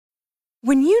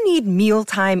When you need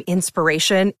mealtime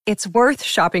inspiration, it's worth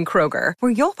shopping Kroger,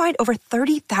 where you'll find over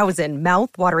 30,000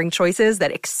 mouth-watering choices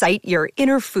that excite your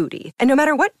inner foodie. And no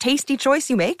matter what tasty choice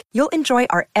you make, you'll enjoy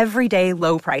our everyday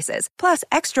low prices, plus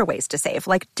extra ways to save,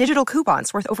 like digital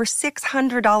coupons worth over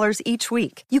 $600 each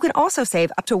week. You can also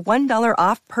save up to $1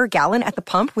 off per gallon at the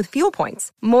pump with fuel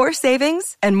points. More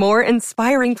savings and more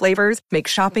inspiring flavors make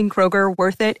shopping Kroger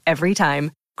worth it every time.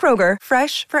 Kroger,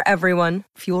 fresh for everyone.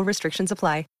 Fuel restrictions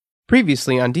apply.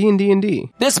 Previously on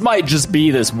D&D. This might just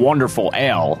be this wonderful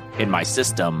ale in my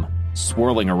system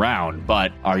swirling around,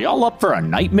 but are y'all up for a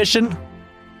night mission?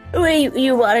 Wait,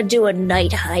 you want to do a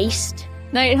night heist?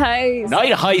 Night heist.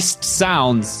 Night heist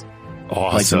sounds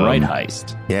awesome. Like the right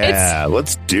heist. Yeah,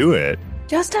 let's do it.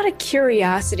 Just out of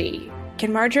curiosity,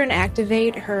 can Margarine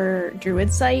activate her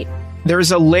druid sight?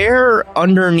 There's a lair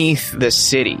underneath the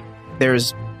city.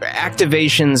 There's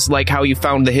activations like how you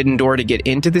found the hidden door to get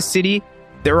into the city.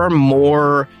 There are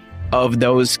more of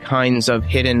those kinds of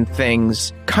hidden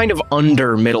things kind of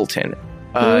under Middleton.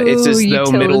 It's as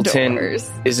though Middleton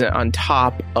is on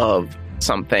top of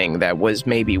something that was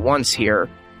maybe once here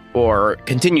or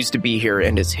continues to be here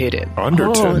and is hidden.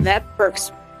 Underton. Oh, that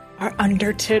perks our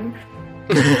Underton.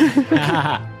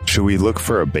 Should we look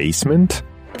for a basement?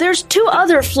 There's 2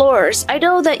 other floors. I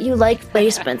know that you like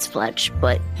basements, Fletch,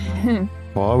 but...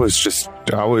 Well,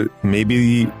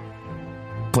 maybe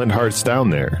Flintheart's down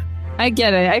there. I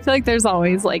get it. I feel like there's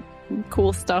always, like,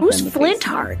 cool stuff. Who's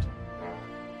Flintheart?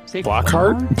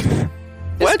 Flockhart?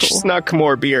 Fletch snuck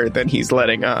more beer than he's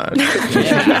letting on.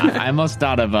 Yeah, I must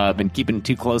not have been keeping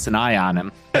too close an eye on him.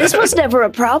 This was never a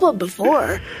problem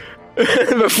before.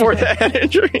 Before the head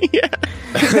injury, yeah.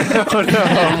 Oh, no.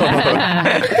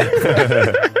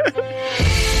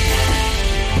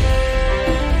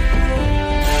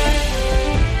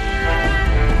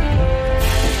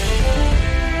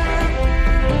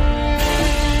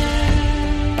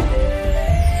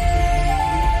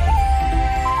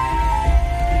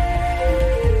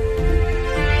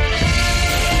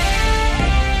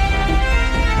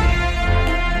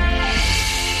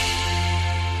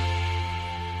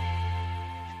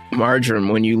 Marjoram,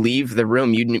 when you leave the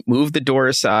room, you move the door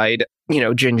aside,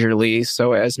 gingerly,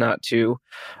 so as not to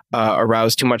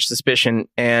arouse too much suspicion.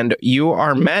 And you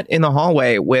are met in the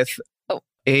hallway with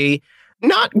a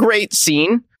not great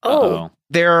scene. Oh.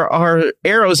 There are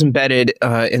arrows embedded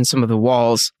in some of the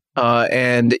walls,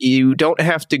 and you don't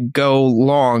have to go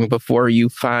long before you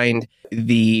find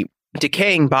the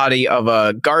decaying body of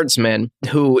a guardsman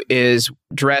who is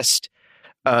dressed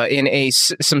in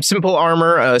some simple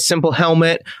armor, a simple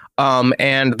helmet,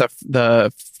 and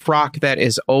the frock that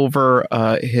is over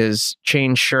his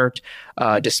chain shirt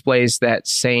displays that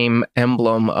same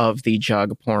emblem of the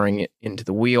jug pouring into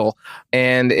the wheel.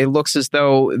 And it looks as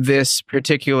though this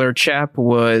particular chap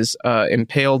was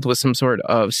impaled with some sort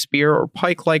of spear or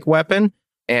pike-like weapon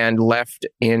and left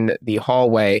in the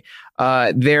hallway.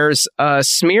 There's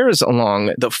smears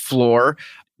along the floor.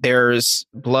 There's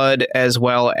blood as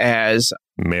well as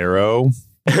marrow.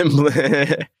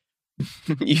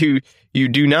 You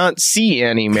do not see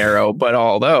any marrow, but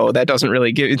although that doesn't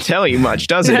really tell you much,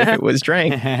 does it, if it was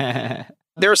drank?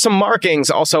 There are some markings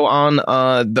also on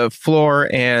the floor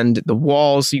and the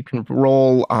walls. You can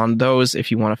roll on those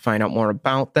if you want to find out more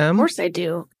about them. Of course I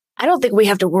do. I don't think we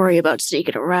have to worry about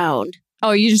sneaking around.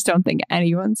 Oh, you just don't think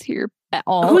anyone's here at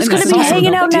all? Who's going to be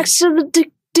hanging out next to the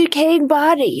decaying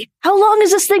body? How long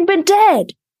has this thing been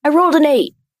dead? I rolled an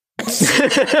 8.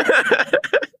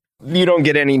 You don't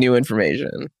get any new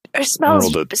information. It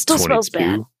still smells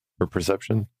bad. For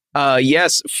perception?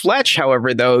 Yes. Fletch,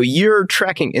 however, though, your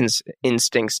tracking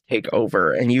instincts take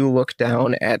over, and you look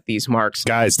down at these marks.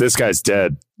 Guys, this guy's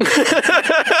dead.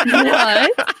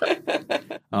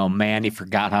 What? Oh, man, he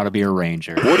forgot how to be a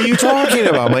ranger. What are you talking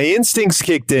about? My instincts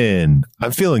kicked in.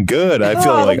 I'm feeling good. I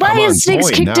feel like I'm on instincts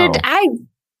point kicked now. in.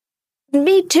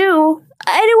 Me too.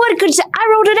 Anyone could say, I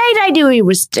rolled an 8. I knew he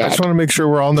was dead. I just want to make sure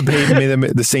we're on the page,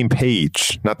 the same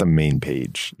page, not the main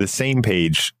page, the same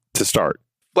page to start.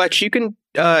 Fletch, you can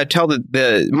tell that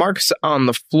the marks on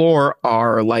the floor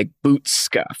are like boot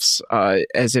scuffs,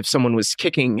 as if someone was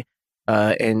kicking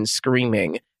and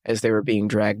screaming as they were being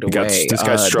dragged away. This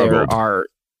guy struggled.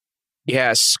 There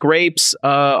are scrapes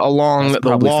along the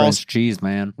probably walls. French cheese,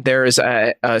 man. There's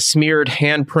a smeared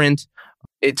handprint.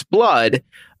 It's blood,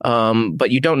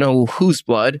 but you don't know whose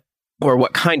blood or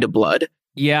what kind of blood.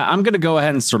 Yeah, I'm going to go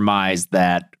ahead and surmise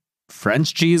that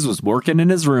French cheese was working in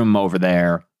his room over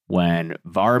there when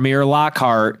Varamir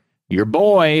Lockhart, your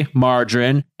boy,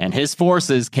 Margarine, and his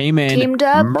forces teamed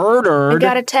up, murdered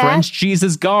French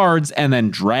Cheese's guards, and then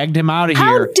dragged him out of here.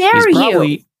 How dare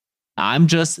you? I'm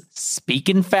just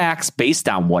speaking facts based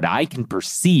on what I can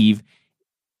perceive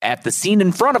at the scene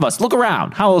in front of us. Look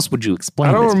around. How else would you explain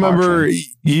I don't this, remember Marjorie?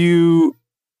 you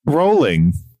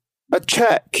rolling a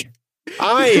check.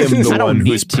 I am I the don't one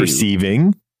who's need to.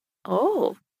 perceiving.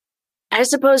 Oh. I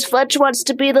suppose Fletch wants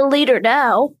to be the leader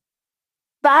now.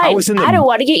 Fine. I don't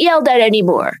want to get yelled at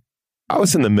anymore. I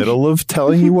was in the middle of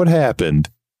telling you what happened.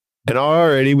 And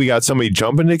already we got somebody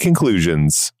jumping to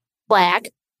conclusions. Black,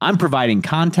 I'm providing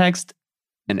context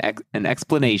and an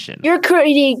explanation. you're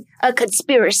creating a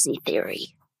conspiracy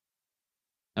theory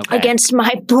Okay. against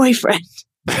my boyfriend.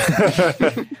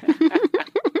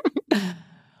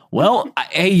 Well,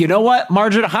 hey, you know what,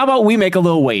 Marjorie? How about we make a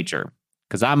little wager?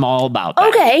 Because I'm all about that.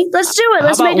 Okay, let's do it. How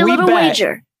Let's about make a we little bet-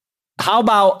 wager. How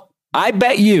about I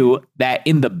bet you that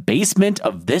in the basement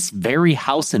of this very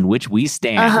house in which we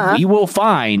stand, we will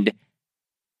find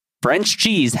French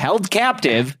cheese held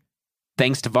captive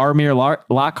thanks to Varmir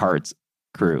Lockhart's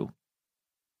crew.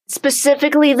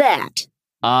 Specifically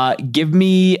that. Give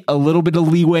me a little bit of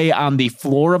leeway on the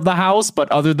floor of the house, but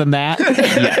other than that,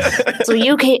 yes. So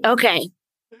you can, okay.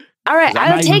 All right, I'm I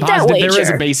will not even take that positive there is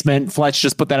a wager. basement. Fletch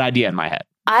just put that idea in my head.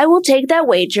 I will take that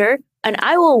wager, and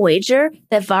I will wager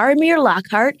that Varmir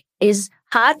Lockhart is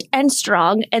hot and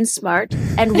strong and smart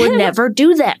and would never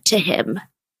do that to him.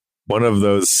 One of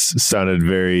those sounded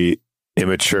very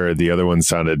immature. The other one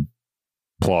sounded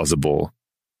plausible.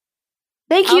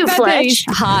 Thank you, Fletch.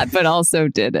 Hot, but also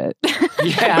did it.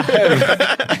 Yeah.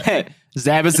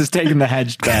 Zabbis is taking the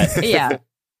hedged bet. Yeah.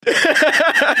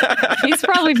 He's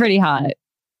probably pretty hot.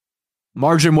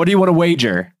 Margin, what do you want to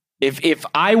wager? If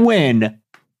I win,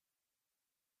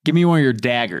 give me one of your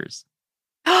daggers.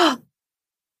 I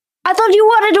thought you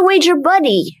wanted to wager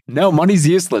money. No, money's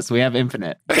useless. We have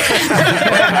infinite.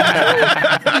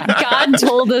 God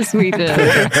told us we did.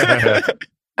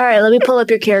 All right, let me pull up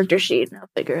your character sheet and I'll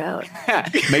figure out.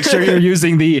 Make sure you're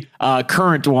using the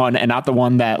current one and not the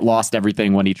one that lost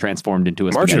everything when he transformed into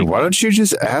a Marjorie, spaghetti. why don't you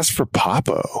just ask for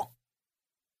Papo?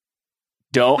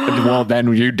 Well,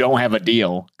 then you don't have a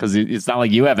deal because it's not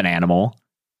like you have an animal.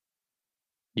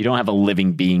 You don't have a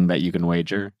living being that you can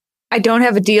wager. I don't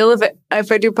have a deal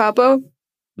if I do Papo.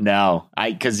 No,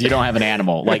 because you don't have an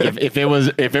animal. Like if it were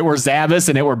Zabbis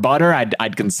and it were butter,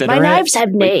 I'd consider My it. knives have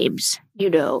names, you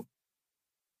know.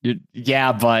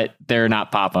 Yeah, but they're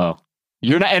not Papo.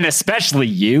 You're not, and especially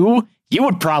you. You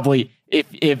would probably, if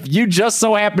you just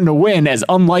so happen to win, as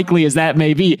unlikely as that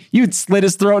may be, you'd slit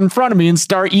his throat in front of me and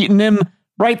start eating him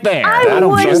right there. I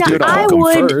would Just not- do it I all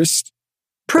would- first.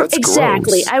 That's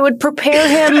Exactly. gross. I would prepare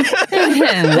him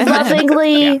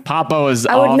lovingly. Yeah, Papo is.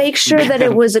 I would off. make sure that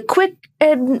it was a quick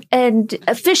and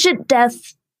efficient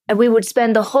death, and we would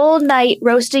spend the whole night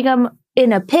roasting him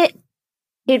in a pit.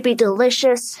 He'd be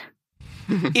delicious.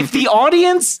 If the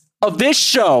audience of this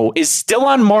show is still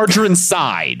on Marjorie's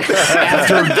side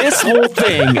after this whole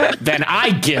thing, then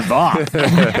I give up.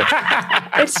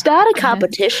 It's not a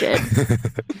competition.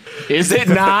 Is it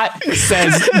not?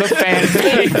 Says the fan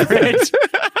favorite.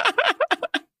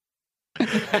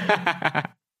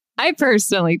 I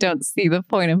personally don't see the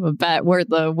point of a bet where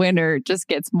the winner just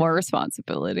gets more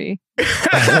responsibility. So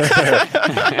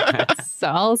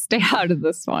I'll stay out of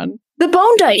this one. The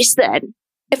bone dice, then.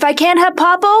 If I can't have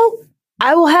Papo,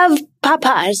 I will have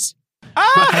Popeyes.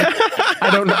 I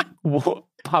don't know.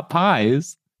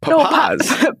 Popeyes? No,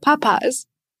 Papas.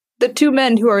 The two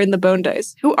men who are in the bone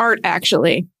dice, who aren't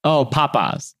actually. Oh,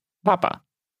 Papas. Papa.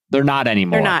 They're not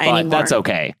anymore. They're not but anymore. That's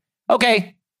okay.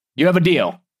 Okay. You have a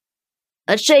deal.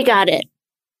 Let's shake on it.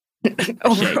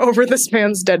 over this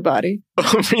man's dead body.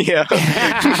 Yeah.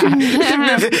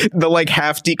 the like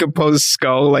half decomposed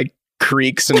skull like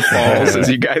creaks and falls as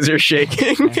you guys are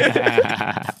shaking.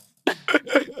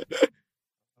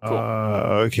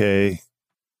 Okay.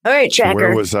 All right, So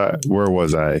Tracker. where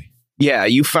was I? Yeah,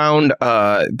 you found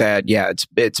that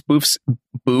it's Boof's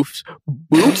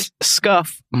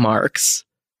scuff marks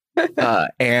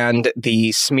and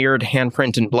the smeared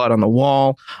handprint and blood on the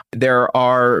wall. There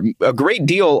are a great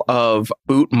deal of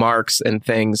boot marks and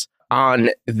things on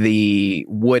the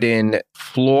wooden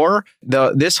floor.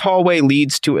 This hallway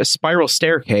leads to a spiral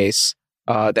staircase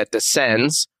that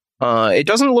descends. It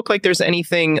doesn't look like there's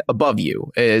anything above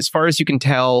you. As far as you can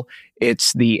tell,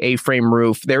 it's the A-frame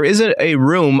roof. There is a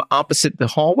room opposite the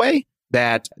hallway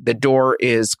that the door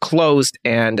is closed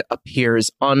and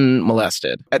appears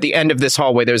unmolested. At the end of this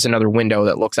hallway, there's another window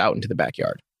that looks out into the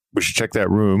backyard. We should check that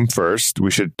room first.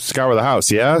 We should scour the house,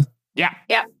 yeah? Yeah.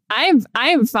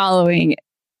 I'm following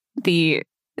the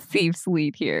thief's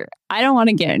lead here. I don't want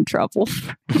to get in trouble.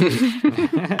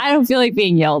 I don't feel like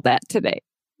being yelled at today.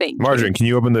 Thank you. Margarine, can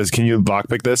you open this? Can you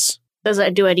lockpick this?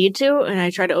 Do I need to? And I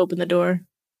try to open the door.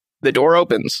 The door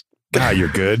opens. God, you're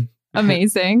good.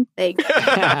 Amazing. Thanks.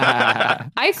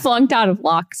 I flunked out of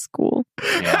lock school.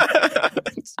 Yeah.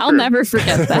 I'll never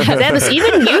forget that. Zabbis,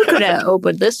 even you could have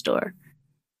opened this door.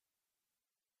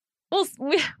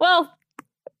 Well,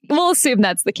 we'll assume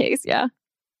that's the case. Yeah.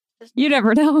 You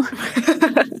never know.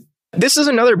 This is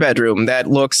another bedroom that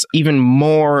looks even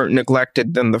more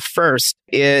neglected than the first.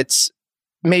 It's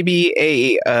maybe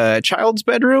a child's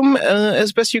bedroom,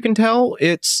 as best you can tell.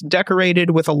 It's decorated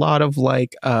with a lot of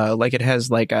like it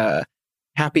has like a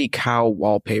happy cow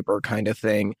wallpaper kind of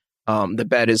thing. The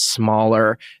bed is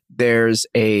smaller. There's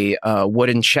a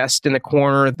wooden chest in the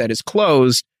corner that is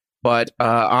closed, but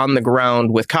on the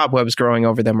ground with cobwebs growing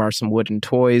over them are some wooden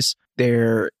toys.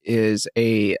 There is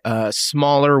a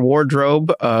smaller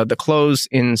wardrobe, the clothes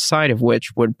inside of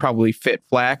which would probably fit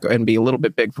Flack and be a little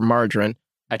bit big for Margarine.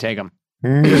 I take them.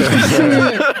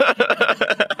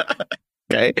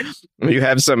 Okay. You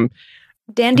have some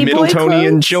Dandy boy Middletonian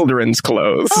clothes? children's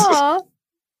clothes. Aw.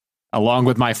 Along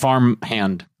with my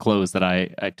farmhand clothes that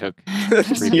I took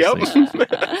previously. Yep.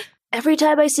 Every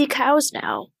time I see cows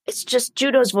now, it's just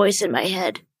Juno's voice in my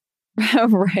head.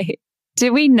 Right.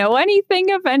 Do we know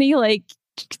anything of any like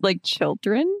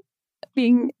children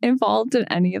being involved in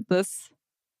any of this?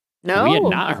 No. We had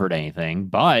not heard anything,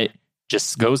 but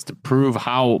just goes to prove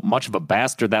how much of a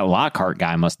bastard that Lockhart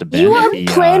guy must have been. You are if he,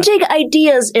 planting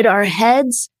ideas in our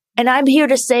heads, and I'm here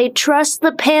to say, trust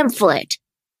the pamphlet.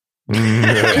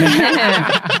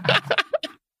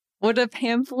 Would a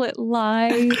pamphlet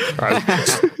lie?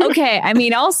 Okay, I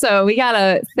mean, also, we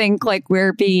gotta think like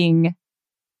we're being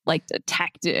like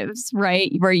detectives,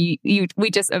 right? Where we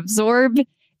just absorb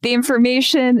the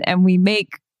information and we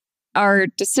make our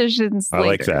decisions I later.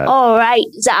 like that. All right,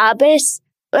 Zabbis,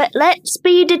 let's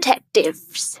be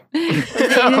detectives.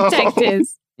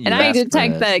 Detectives. And I Yes,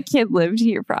 detect Chris. that kid lived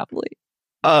here probably.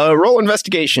 Roll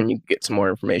investigation. You can get some more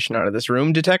information out of this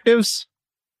room, detectives.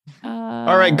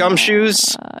 All right,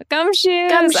 Gumshoes.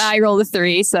 Gumshoes. I rolled a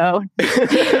 3, so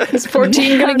Is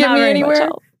 14 going to Not get me very much anywhere?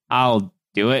 help. I'll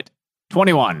do it.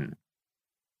 21.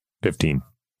 15.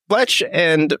 Fletch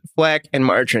and Flack and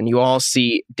Margarine, you all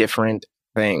see different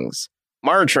things.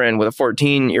 Margarine, with a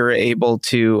 14, you're able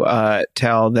to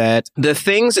tell that the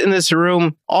things in this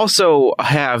room also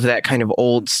have that kind of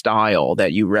old style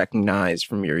that you recognize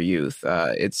from your youth.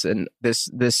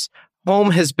 This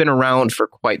home has been around for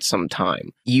quite some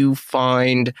time. You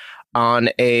find on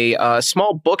a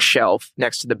small bookshelf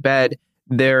next to the bed,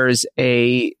 there's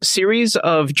a series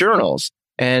of journals,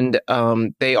 and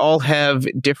they all have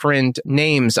different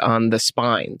names on the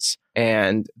spines.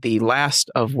 And the last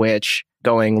of which,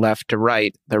 going left to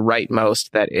right, the rightmost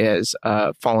that is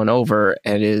fallen over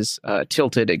and is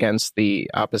tilted against the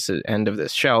opposite end of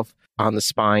this shelf on the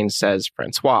spine says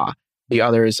Francois. The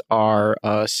others are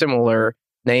similar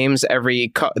names.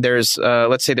 There's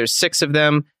let's say there's 6 of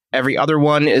them. Every other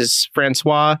one is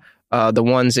Francois. The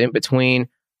ones in between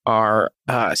are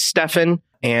Stefan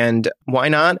and why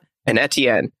not? And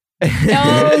Etienne.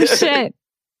 Oh shit.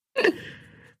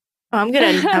 I'm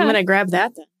gonna grab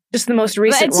that then. Just the most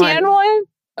recent The Etienne one. one?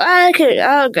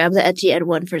 I'll grab the Etienne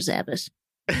one for Zabbis.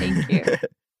 Thank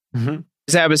you.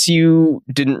 Zabbis, you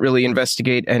didn't really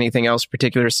investigate anything else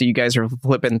particular, so you guys are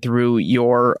flipping through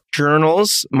your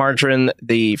journals. Margarine,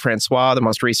 the Francois, the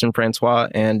most recent Francois,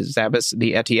 and Zabbis,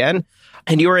 the Etienne.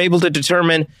 And you are able to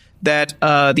determine that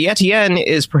the Etienne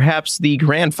is perhaps the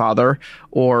grandfather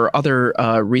or other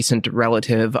recent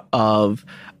relative of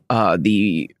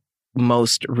the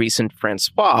most recent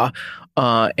Francois.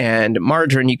 And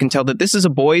Margarine, you can tell that this is a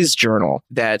boy's journal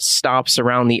that stops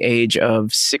around the age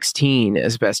of 16,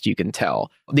 as best you can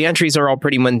tell. The entries are all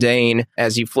pretty mundane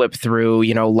as you flip through,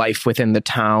 life within the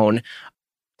town.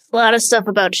 A lot of stuff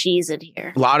about cheese in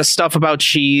here. A lot of stuff about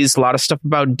cheese, a lot of stuff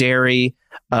about dairy.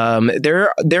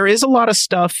 There is a lot of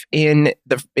stuff in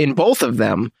both of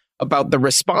them about the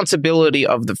responsibility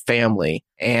of the family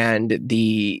and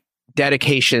the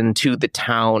dedication to the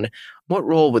town. What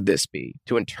role would this be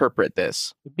to interpret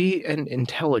this? It would be an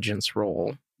intelligence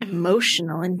role.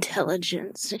 Emotional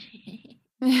intelligence.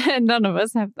 None of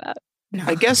us have that.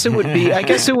 I guess it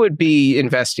would be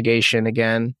investigation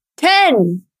again.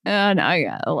 10. No, I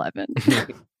got 11.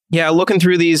 Yeah, looking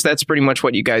through these, that's pretty much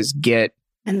what you guys get.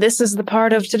 And this is the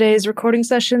part of today's recording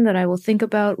session that I will think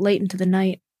about late into the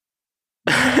night.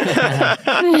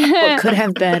 What could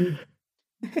have been.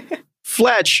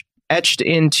 Fletch, etched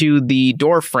into the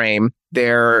door frame,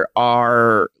 there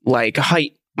are like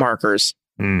height markers.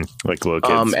 Like little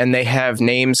kids. And they have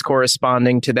names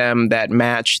corresponding to them that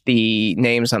match the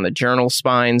names on the journal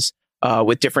spines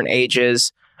with different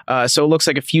ages. So it looks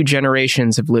like a few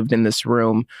generations have lived in this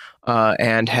room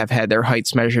and have had their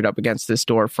heights measured up against this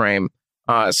door frame.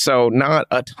 So not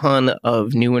a ton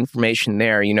of new information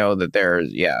there. You know that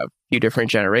there's, a few different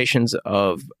generations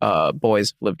of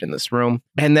boys lived in this room.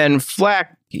 And then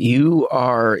Flack, you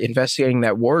are investigating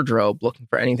that wardrobe, looking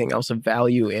for anything else of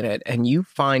value in it, and you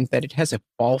find that it has a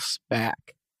false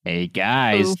back. Hey,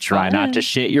 guys, try not to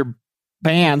shit your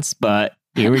pants, but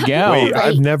here we go. Wait,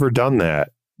 I've never done that.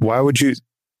 Why would you?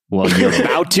 Well, you're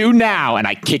about to now, and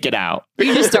I kick it out.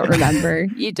 You just don't remember.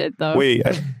 You did, though. Wait,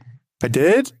 I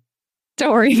did?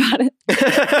 Don't worry about it.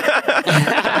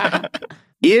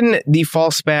 In the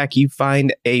false back, you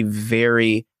find a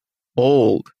very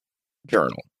old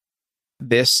journal.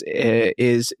 This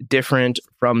is different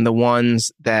from the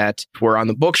ones that were on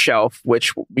the bookshelf,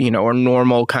 which, are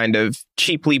normal kind of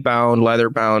cheaply bound, leather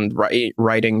bound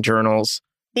writing journals.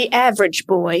 The average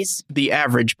boys. The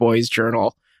average boys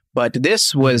journal. But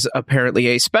this was apparently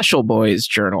a special boys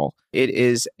journal. It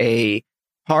is a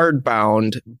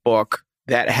hardbound book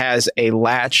that has a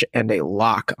latch and a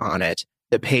lock on it.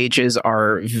 The pages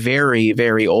are very,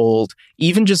 very old.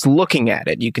 Even just looking at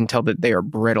it, you can tell that they are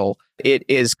brittle. It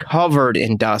is covered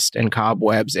in dust and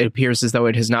cobwebs. It appears as though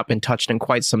it has not been touched in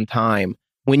quite some time.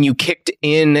 When you kicked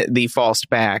in the false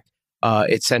back,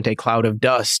 it sent a cloud of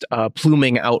dust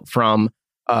pluming out from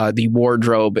the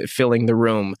wardrobe, filling the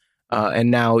room.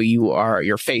 And now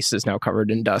your face is now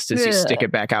covered in dust as you stick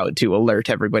it back out to alert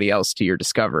everybody else to your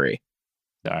discovery.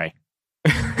 Sorry.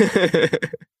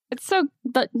 It's so,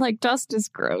 dust is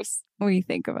gross when you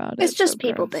think about it. It's just so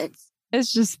people gross. bits.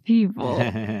 It's just people.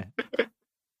 That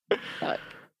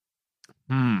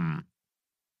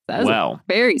was a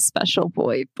very special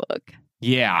boy book.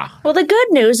 Yeah. Well, the good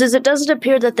news is it doesn't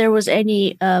appear that there was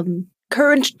any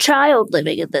current child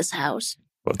living in this house.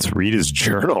 Let's read his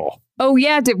journal. Oh,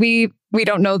 yeah. Did we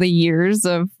don't know the years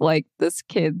of, this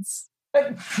kid's.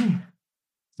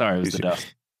 Sorry, it was the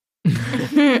dust.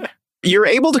 You're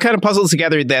able to kind of puzzle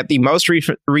together that the most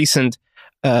recent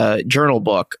journal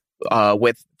book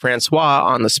with Francois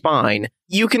on the spine,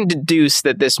 you can deduce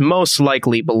that this most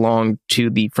likely belonged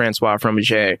to the Francois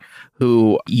Fromager,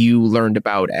 who you learned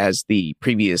about as the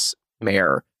previous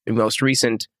mayor, the most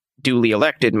recent duly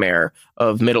elected mayor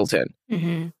of Middleton.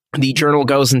 Mm-hmm. The journal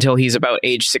goes until he's about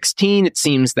age 16. It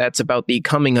seems that's about the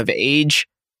coming of age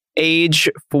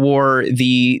for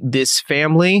this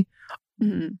family.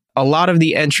 Mm-hmm. A lot of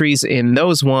the entries in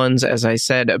those ones, as I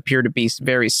said, appear to be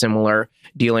very similar,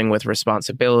 dealing with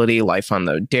responsibility, life on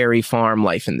the dairy farm,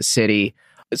 life in the city,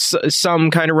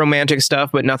 some kind of romantic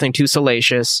stuff, but nothing too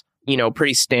salacious,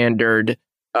 pretty standard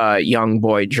young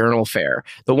boy journal fare.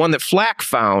 The one that Flack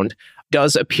found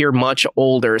does appear much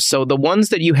older. So the ones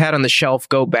that you had on the shelf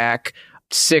go back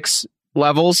 6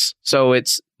 levels. So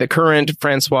it's the current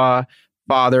Francois,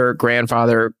 father,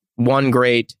 grandfather, 1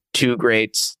 great, 2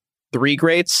 greats, 3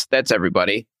 greats. That's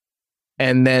everybody.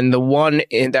 And then the one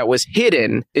that was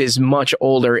hidden is much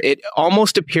older. It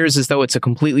almost appears as though it's a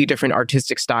completely different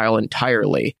artistic style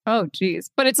entirely. Oh, geez.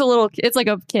 But it's like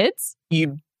of kids?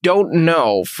 You don't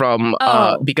know from,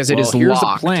 because it is here's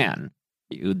locked. The plan.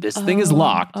 This thing is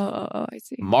locked. Oh, I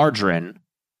see. Margarine,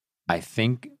 I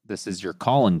think this is your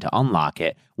calling to unlock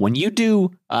it. When you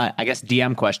do, I guess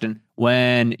DM question,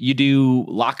 when you do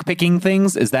lock picking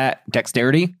things, is that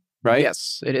dexterity, right?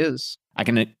 Yes, it is. I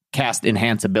can cast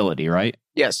Enhance Ability, right?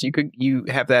 Yes, you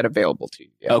have that available to you.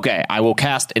 Yeah. Okay, I will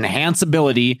cast Enhance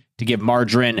Ability to give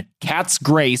Margarine Cat's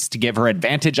Grace to give her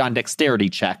advantage on dexterity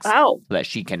checks. Wow. So that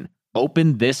she can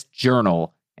open this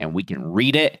journal and we can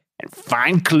read it and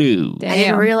find clues. Damn. I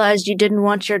didn't realize you didn't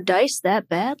want your dice that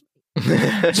bad.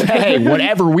 Hey,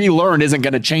 whatever we learn isn't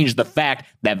going to change the fact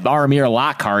that Varamir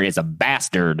Lockhart is a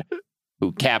bastard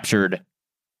who captured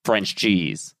French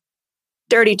cheese.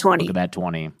 Dirty 20. Look at that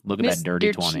 20. Look at that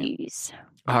dirty 20. Cheese.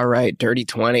 All right, dirty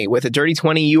 20. With a dirty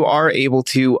 20, you are able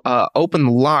to open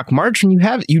the lock. Margin,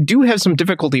 you do have some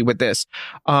difficulty with this.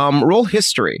 Roll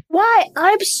history. Why?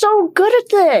 I'm so good at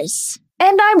this.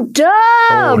 And I'm dumb.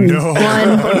 Oh, no.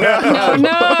 1.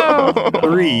 No.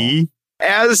 3.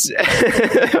 As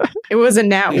It was a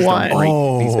nat Please don't 1. break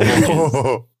these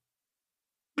Oh.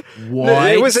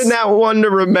 What? It was a nat 1 to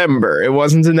remember. It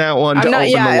wasn't a nat 1 to open the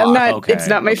lock. I'm not. Okay, It's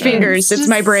not my okay. fingers. It's Just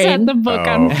my brain. Set the book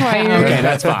on Oh. fire. Okay,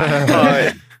 that's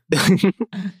fine.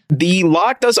 The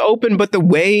lock does open, but the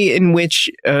way in which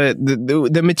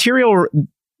the material,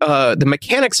 the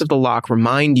mechanics of the lock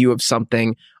remind you of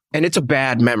something, and it's a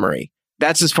bad memory.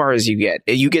 That's as far as you get.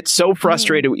 You get so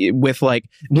frustrated with like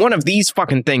one of these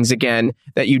fucking things again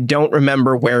that you don't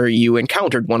remember where you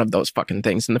encountered one of those fucking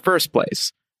things in the first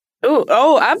place.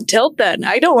 Oh, I'm tilt then.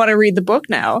 I don't want to read the book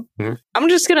now. I'm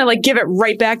just going to give it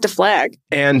right back to Flag.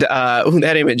 And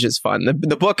that image is fun.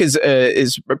 The book is a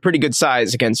pretty good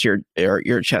size against your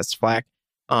chest, Flag.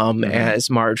 As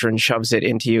Margarine shoves it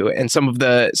into you, and some of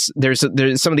the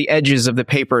some of the edges of the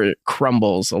paper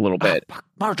crumbles a little bit.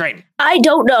 Margarine, I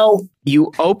don't know.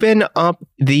 You open up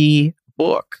the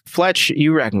book. Fletch,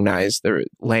 you recognize the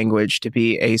language to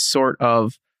be a sort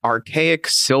of archaic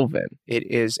Sylvan.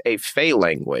 It is a Fey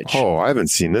language. Oh, I haven't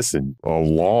seen this in a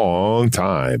long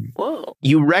time. Whoa.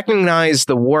 You recognize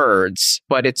the words,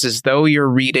 but it's as though you're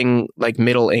reading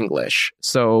Middle English.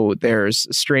 So there's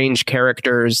strange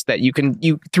characters that you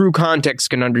through context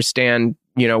can understand,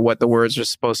 what the words are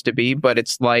supposed to be, but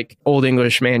it's like Old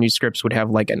English manuscripts would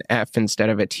have an F instead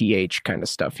of a TH kind of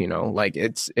stuff,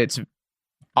 it's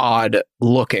odd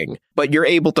looking, but you're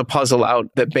able to puzzle out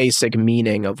the basic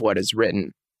meaning of what is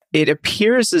written. It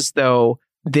appears as though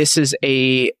this is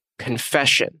a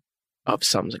confession of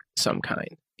some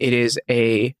kind. It is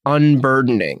a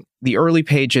unburdening. The early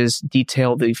pages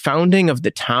detail the founding of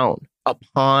the town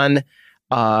upon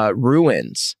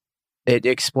ruins. It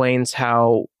explains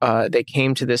how they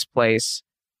came to this place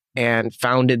and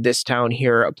founded this town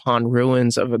here upon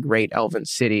ruins of a great elven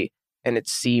city. And it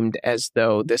seemed as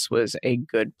though this was a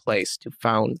good place to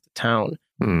found the town.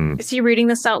 Is he reading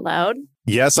this out loud?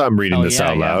 Yes, I'm reading this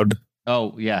out loud.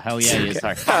 Oh, yeah. Hell yeah, he is.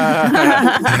 Sorry.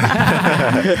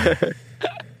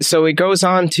 So it goes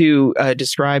on to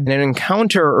describe an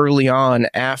encounter early on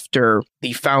after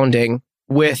the founding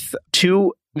with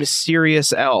two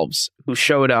mysterious elves who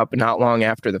showed up not long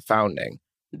after the founding.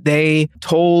 They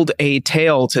told a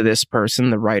tale to this person,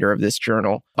 the writer of this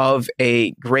journal, of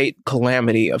a great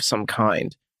calamity of some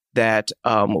kind that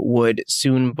would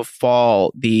soon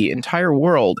befall the entire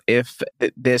world if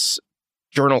this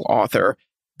journal author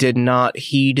did not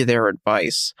heed their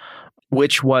advice,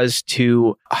 which was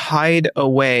to hide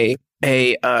away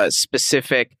a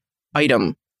specific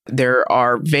item. There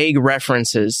are vague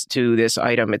references to this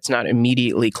item. It's not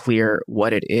immediately clear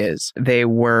what it is. They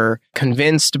were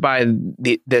convinced by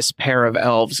this pair of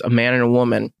elves, a man and a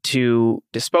woman, to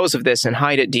dispose of this and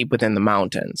hide it deep within the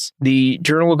mountains. The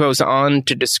journal goes on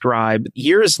to describe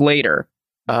years later,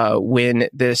 when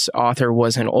this author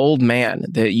was an old man,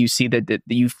 that you see that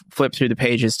you flip through the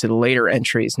pages to the later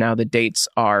entries. Now the dates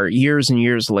are years and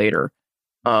years later.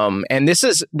 And this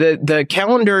is the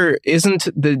calendar isn't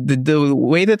the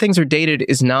way that things are dated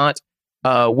is not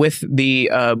with the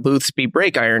Boothby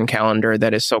Break Iron calendar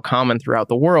that is so common throughout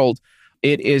the world.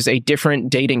 It is a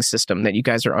different dating system that you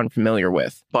guys are unfamiliar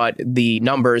with, but the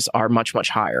numbers are much, much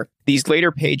higher. These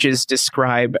later pages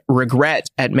describe regret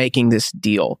at making this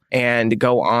deal and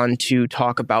go on to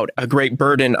talk about a great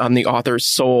burden on the author's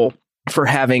soul for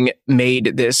having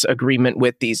made this agreement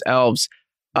with these elves.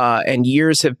 And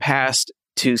years have passed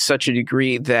to such a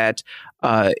degree that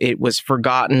it was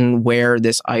forgotten where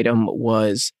this item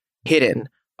was hidden.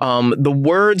 The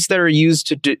words that are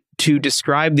used to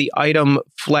describe the item,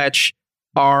 Fletch,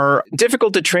 are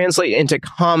difficult to translate into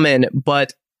common,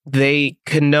 but they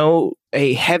connote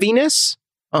a heaviness,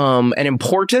 an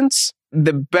importance.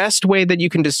 The best way that you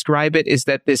can describe it is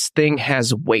that this thing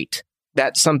has weight.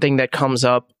 That's something that comes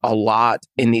up a lot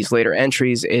in these later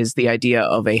entries, is the idea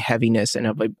of a heaviness and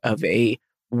of a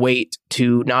weight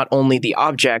to not only the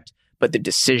object, but the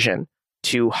decision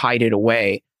to hide it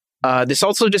away. This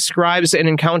also describes an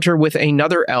encounter with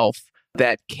another elf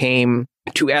that came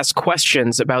to ask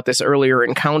questions about this earlier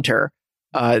encounter.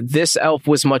 This elf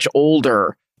was much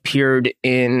older, appeared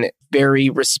in very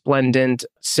resplendent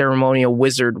ceremonial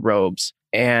wizard robes,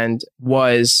 and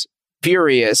was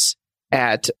furious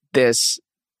at this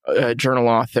journal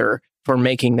author for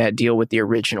making that deal with the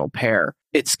original pair.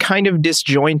 It's kind of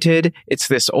disjointed. It's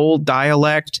this old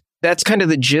dialect. That's kind of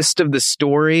the gist of the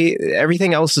story.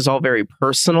 Everything else is all very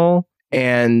personal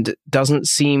and doesn't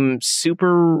seem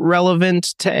super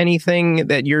relevant to anything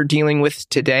that you're dealing with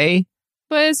today.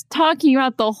 But it's talking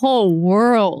about the whole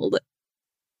world.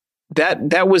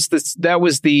 That was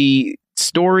the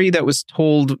story that was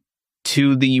told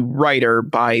to the writer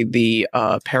by the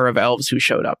pair of elves who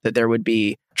showed up, that there would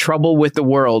be trouble with the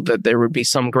world, that there would be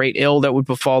some great ill that would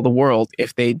befall the world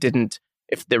if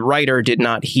the writer did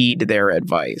not heed their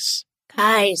advice.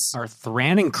 Guys. Are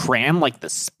Thran and Cram like the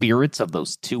spirits of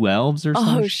those two elves or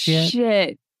some shit? Oh,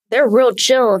 shit. They're real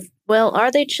chill. Well,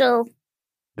 are they chill?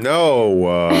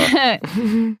 No.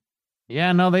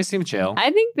 Yeah, no, they seem chill.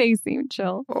 I think they seem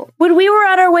chill. When we were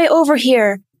on our way over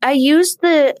here, I used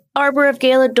the Arbor of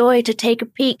Galadoy to take a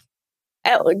peek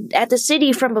at the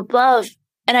city from above.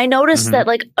 And I noticed that,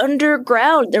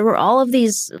 underground, there were all of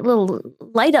these little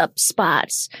light up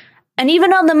spots. And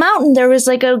even on the mountain, there was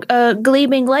like a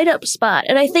gleaming light up spot.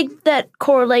 And I think that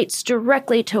correlates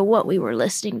directly to what we were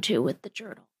listening to with the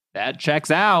journal. That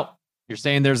checks out. You're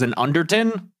saying there's an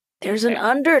underton? There's an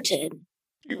underton.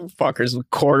 You fuckers with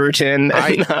quarterton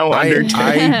and now I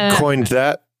underton. coined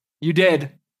that. You did.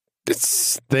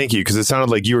 Thank you, because it sounded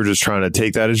like you were just trying to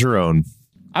take that as your own.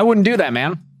 I wouldn't do that,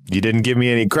 man. You didn't give me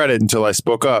any credit until I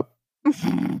spoke up.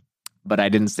 But I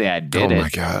didn't say I did it. Oh my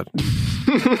God.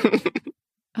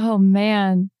 Oh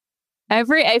man. I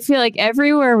feel like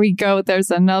everywhere we go, there's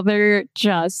another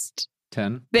just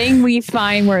 10. thing we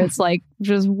find where it's like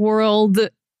just world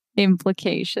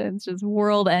implications, just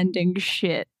world ending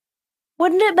shit.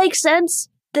 Wouldn't it make sense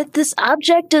that this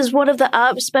object is one of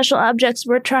the special objects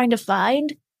we're trying to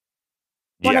find?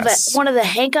 One of the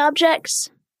Hank objects?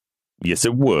 Yes,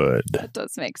 it would. That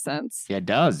does make sense. Yeah, it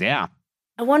does, yeah.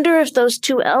 I wonder if those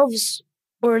two elves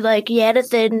were like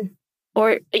Yanathan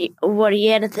or what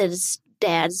Yanathan's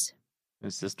dads.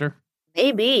 His sister?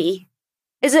 Maybe.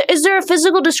 Is there a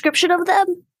physical description of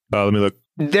them? Let me look.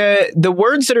 The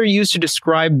words that are used to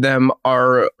describe them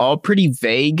are all pretty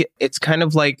vague. It's kind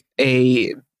of like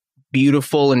a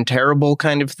beautiful and terrible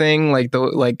kind of thing, like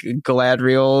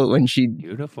Galadriel when she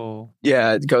Beautiful.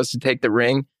 goes to take the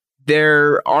ring.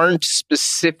 There aren't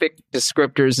specific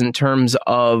descriptors in terms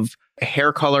of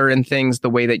hair color and things the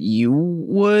way that you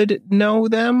would know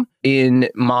them in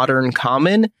modern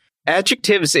common.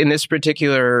 Adjectives in this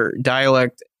particular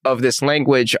dialect of this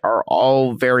language are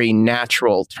all very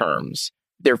natural terms.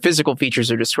 Their physical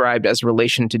features are described as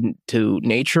relation to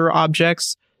nature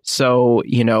objects. So,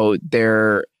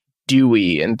 they're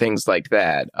dewy and things like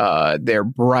that. They're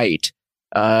bright.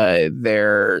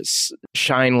 They're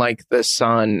shine like the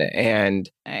sun and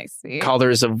I see.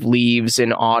 colors of leaves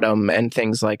in autumn and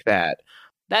things like that.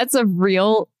 That's a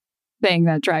real thing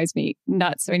that drives me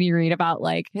nuts when you read about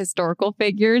like historical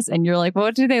figures and you're like,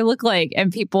 what do they look like?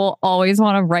 And people always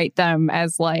want to write them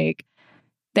as like,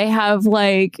 they have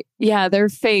like, their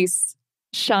face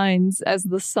shines as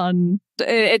the sun.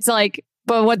 It's like,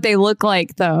 but what they look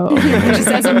like though, just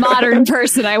as a modern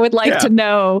person, I would like to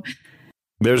know.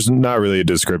 There's not really a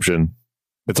description.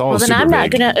 It's all then super I'm not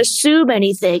vague. going to assume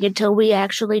anything until we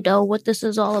actually know what this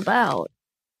is all about.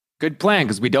 Good plan,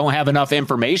 because we don't have enough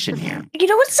information here. You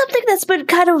know what's something that's been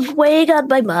kind of weighing on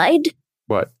my mind?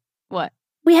 What?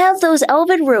 We have those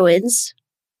elven ruins,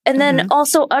 and then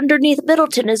also underneath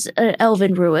Middleton is an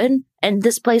elven ruin, and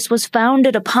this place was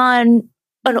founded upon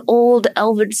an old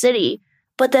elven city.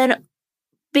 But then,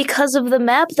 because of the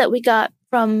map that we got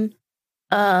from,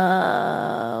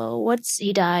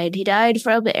 he died? He died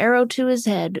from an arrow to his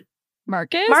head.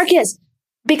 Marcus!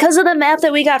 Because of the map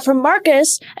that we got from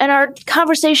Marcus and our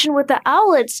conversation with the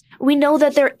Owlets, we know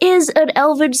that there is an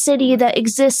elven city that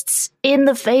exists in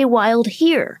the Feywild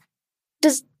here.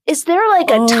 Is there like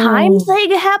a time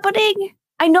thing happening?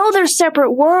 I know there's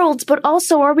separate worlds, but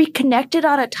also are we connected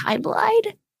on a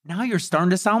timeline? Now you're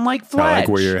starting to sound like Fletch. I like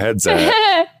where your head's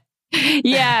at.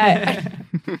 Yeah.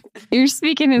 You're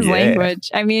speaking his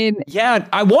language. I mean... Yeah,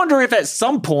 I wonder if at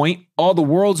some point all the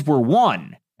worlds were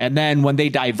one. And then when they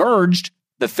diverged,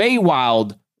 the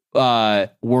Feywild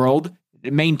world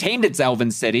maintained its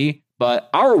elven city, but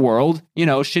our world,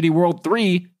 shitty world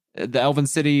 3, the elven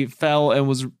city fell and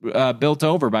was built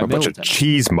over by bunch Middleton. of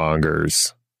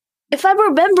cheesemongers. If I'm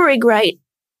remembering right,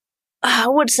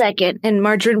 1 second, and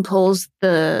Margarine pulls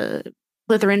the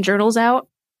Slytherin journals out.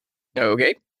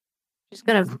 Okay. She's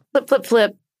gonna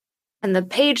flip, and the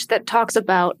page that talks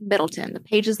about Middleton, the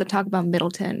pages that talk about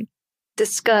Middleton,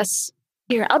 discuss.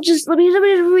 Here, let me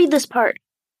read this part.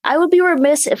 I would be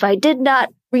remiss if I did not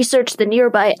research the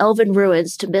nearby elven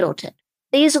ruins to Middleton.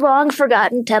 These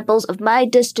long-forgotten temples of my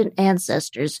distant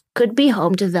ancestors could be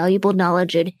home to valuable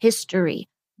knowledge and history.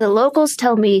 The locals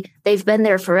tell me they've been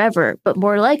there forever, but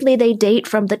more likely they date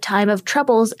from the time of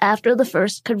troubles after the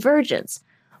First Convergence.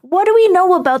 What do we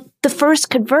know about the First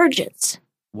Convergence?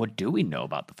 What do we know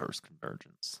about the First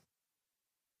Convergence?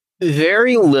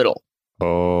 Very little.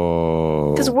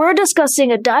 Oh. Because we're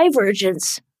discussing a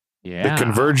divergence. Yeah. The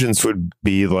convergence would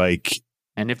be like...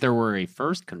 And if there were a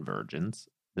first convergence,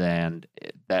 then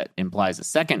that implies a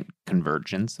second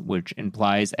convergence, which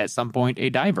implies at some point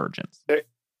a divergence.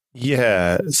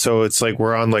 Yeah, so it's like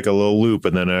we're on like a little loop,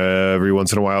 and then every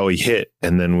once in a while we hit,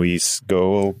 and then we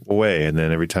go away, and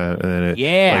then every time, and then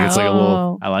it's like a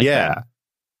little. I like that.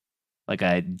 Like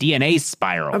a DNA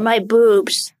spiral. Or my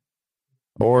boobs.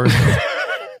 Or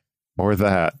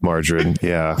that, Margarine.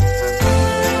 Yeah.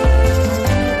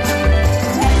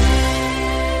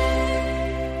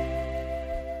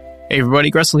 Hey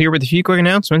everybody, Gressel here with a few quick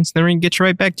announcements, then we can get you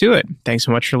right back to it. Thanks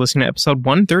so much for listening to episode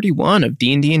 131 of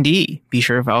D&D. Be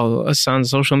sure to follow us on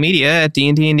social media at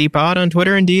D&D-Pod on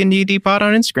Twitter and D&D-Pod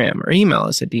on Instagram, or email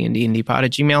us at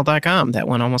dndpod@gmail.com. That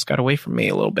one almost got away from me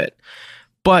a little bit,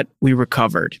 but we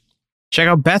recovered. Check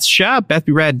out Beth's shop,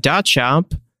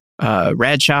 bethberad.shop,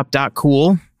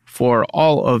 radshop.cool for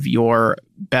all of your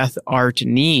Beth art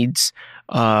needs.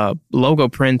 Logo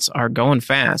prints are going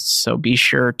fast, so be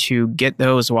sure to get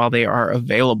those while they are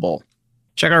available.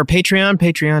 Check out our Patreon,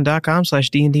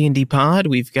 patreon.com/DNDndpod.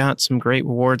 We've got some great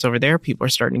rewards over there. People are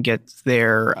starting to get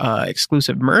their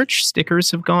exclusive merch.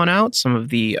 Stickers have gone out, some of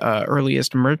the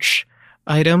earliest merch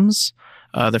items.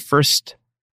 The first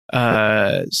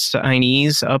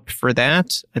signees up for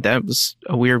that was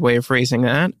a weird way of phrasing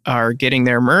that, are getting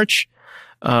their merch.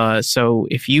 So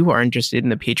if you are interested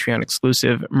in the Patreon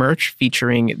exclusive merch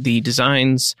featuring the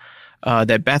designs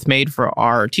that Beth made for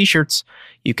our t-shirts,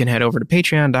 you can head over to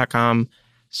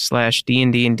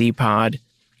patreon.com/DNDndpod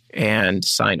and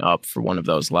sign up for one of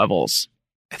those levels.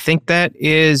 I think that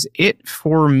is it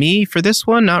for me for this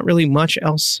one. Not really much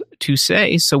else to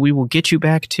say, so we will get you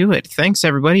back to it. Thanks,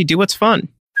 everybody. Do what's fun.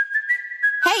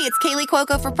 Hey, it's Kaylee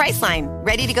Cuoco for Priceline.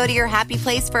 Ready to go to your happy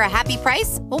place for a happy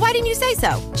price? Well, why didn't you say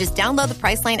so? Just download the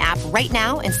Priceline app right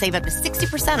now and save up to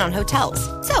 60% on hotels.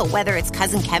 So whether it's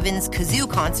Cousin Kevin's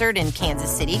Kazoo Concert in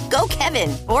Kansas City, go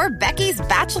Kevin, or Becky's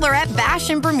Bachelorette Bash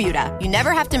in Bermuda, you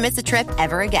never have to miss a trip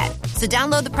ever again. So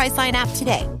download the Priceline app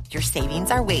today. Your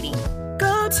savings are waiting.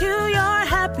 Go to your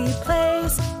happy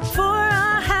place for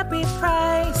a happy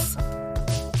price.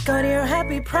 Go to your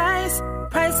happy price,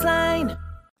 Priceline.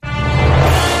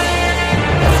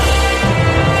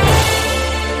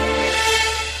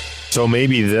 So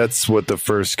maybe that's what the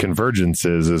first convergence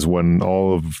is when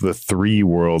all of the three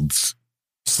worlds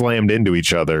slammed into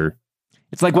each other.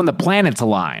 It's like when the planets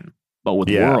align, but with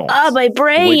worlds. Oh, my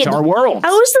brain. Which are worlds.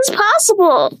 How is this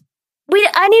possible?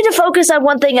 I need to focus on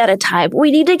one thing at a time. We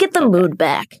need to get the moon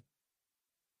back.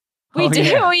 We do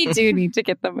need to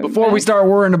get the moon Before back. we start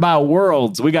worrying about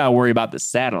worlds, we got to worry about the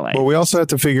satellite. Well, we also have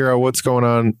to figure out what's going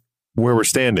on where we're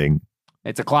standing.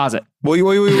 It's a closet. Well,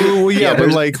 yeah, but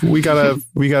like we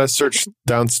gotta search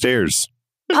downstairs.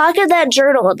 Pocket that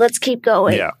journal and let's keep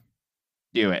going. Yeah,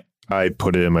 do it. I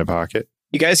put it in my pocket.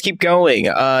 You guys keep going.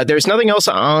 There's nothing else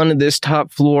on this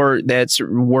top floor that's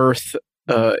worth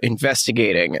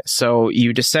investigating. So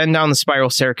you descend down the spiral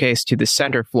staircase to the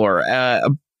center floor.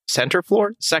 Center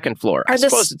floor? Second floor. Are I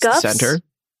suppose the it's the scuffs? center.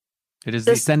 It is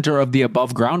the center of the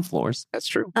above ground floors. That's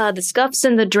true. The scuffs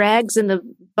and the drags and the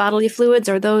bodily fluids,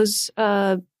 are those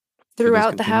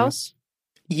throughout the house?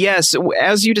 Yes.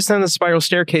 As you descend the spiral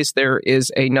staircase, there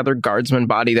is another guardsman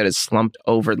body that is slumped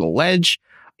over the ledge.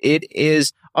 It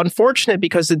is unfortunate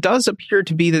because it does appear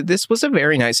to be that this was a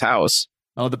very nice house.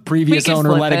 Oh, the previous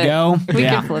owner let it go? We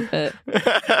can flip it.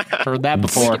 Heard that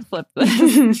before. We can flip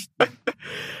this.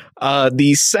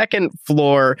 The second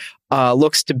floor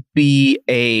looks to be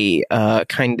a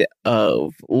kind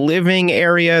of living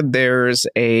area. There's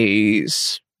a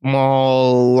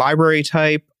small library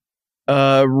type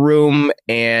room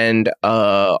and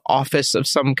office of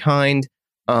some kind.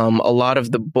 A lot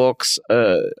of the books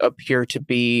appear to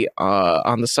be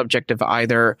on the subject of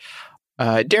either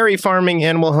dairy farming,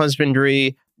 animal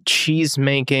husbandry, cheese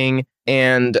making,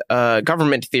 and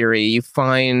government theory. You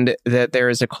find that there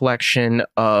is a collection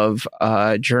of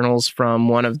journals from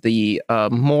one of the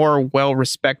more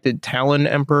well-respected Talon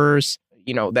emperors.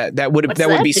 You know that would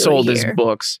be sold as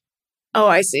books. Oh,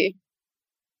 I see.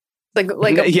 Like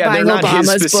yeah, they're not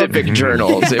Obama's his specific book.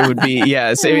 journals. It would be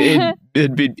yes.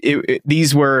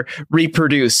 These were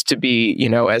reproduced to be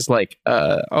as like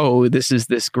this is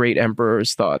this great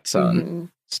emperor's thoughts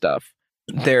on stuff.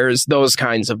 There's those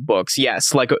kinds of books,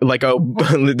 yes.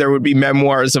 There would be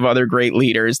memoirs of other great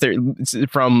leaders there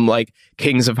from like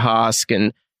Kings of Hosk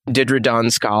and Didridon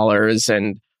scholars,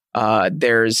 and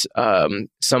there's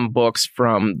some books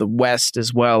from the West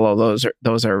as well. Although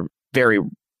those are very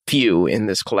few in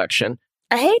this collection.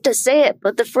 I hate to say it,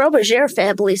 but the Frobisher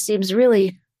family seems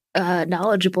really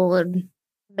knowledgeable in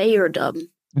mayordom.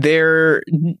 There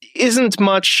isn't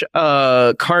much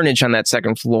carnage on that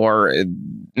second floor.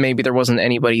 Maybe there wasn't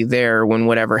anybody there when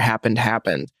whatever happened.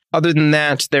 Other than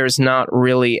that, there's not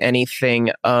really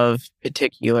anything of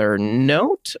particular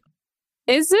note.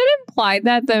 Is it implied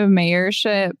that the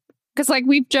mayorship, because like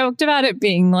we've joked about it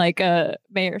being like a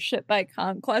mayorship by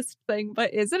conquest thing,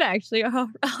 but is it actually a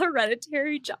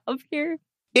hereditary job here?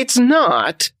 It's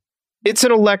not. It's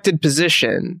an elected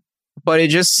position, but it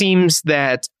just seems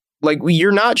that like,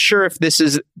 you're not sure if this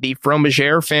is the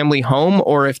Fromagere family home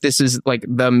or if this is like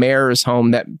the mayor's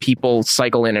home that people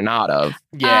cycle in and out of.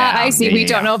 Yeah, I see. We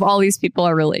don't know if all these people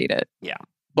are related. Yeah.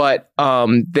 But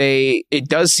it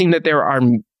does seem that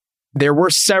there were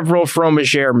several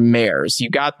Fromagere mayors. You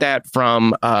got that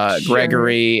from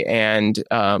Gregory and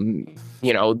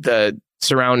the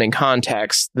surrounding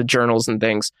context, the journals and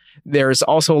things. There's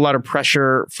also a lot of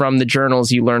pressure from the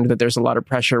journals. You learned that there's a lot of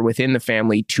pressure within the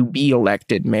family to be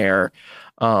elected mayor.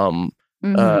 So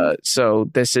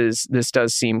this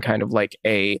does seem kind of like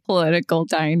a political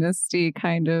dynasty,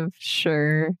 kind of.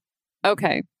 Sure.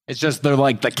 Okay. It's just they're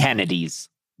like the Kennedys.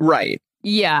 Right.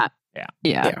 Yeah.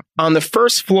 On the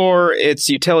first floor, it's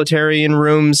utilitarian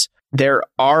rooms. There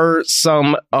are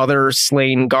some other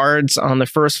slain guards on the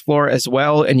first floor as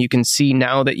well, and you can see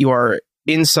now that you are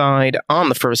inside on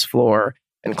the first floor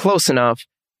and close enough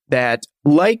that,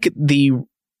 like the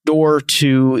door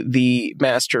to the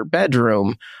master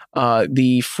bedroom,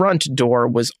 the front door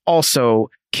was also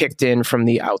kicked in from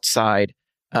the outside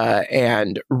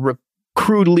and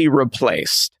crudely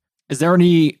replaced. Is there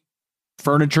any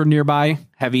furniture nearby?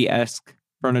 Heavy-esque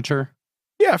furniture?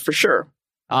 Yeah, for sure.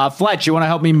 Fletch, you want to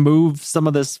help me move some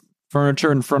of this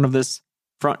furniture in front of this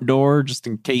front door just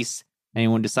in case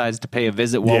anyone decides to pay a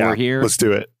visit while we're here? Let's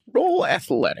do it. Roll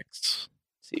athletics.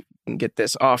 See if you can get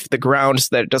this off the ground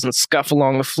so that it doesn't scuff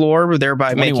along the floor,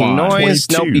 thereby 21. making noise.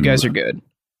 22. Nope, you guys are good.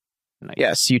 Nice.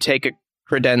 Yes, you take a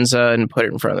credenza and put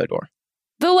it in front of the door.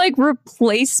 The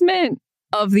replacement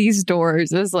of these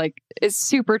doors is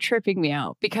super tripping me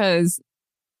out because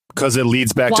it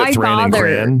leads back to why Thran and bother?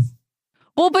 Cran.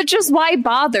 Well, but just why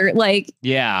bother?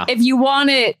 Yeah. If you want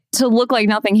it to look like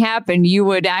nothing happened, you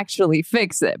would actually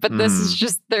fix it. But this is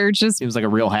just, they're just seems like a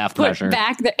real half put measure.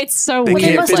 back there. It's so They weird. They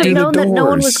can't must fit have through the known that no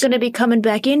one doors. was going to be coming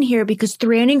back in here because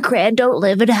Thran and Cran don't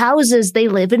live in houses. They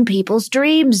live in people's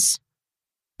dreams.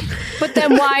 But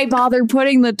then why bother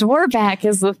putting the door back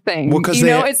is the thing. Well, because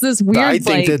it's this weird, I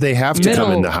think that they have to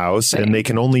come in the house, thing. and they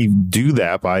can only do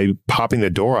that by popping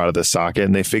the door out of the socket.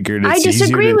 And they figured it's I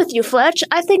disagree easier to, with you, Fletch.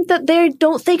 I think that they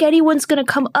don't think anyone's going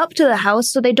to come up to the house,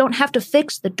 so they don't have to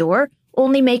fix the door.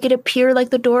 Only make it appear like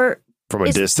the door from a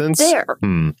is distance. there.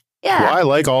 Yeah. Well, I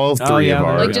like all three of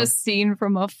ours. just seen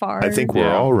from afar. I think we're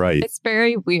all right. It's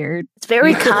very weird. It's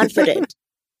very confident.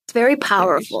 It's very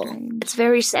powerful. Very It's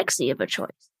very sexy of a choice.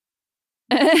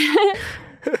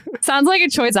 Sounds like a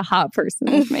choice a hot person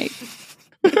would make.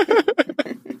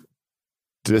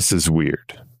 This is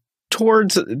weird.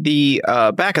 Towards the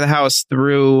back of the house,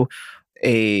 through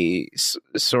a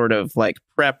sort of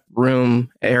prep room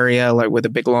area, with a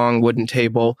big long wooden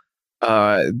table,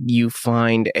 you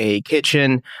find a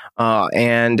kitchen,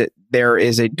 and there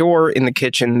is a door in the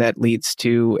kitchen that leads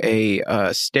to a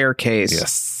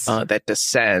staircase that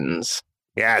descends.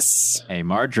 Yes. Hey,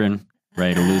 Margarine,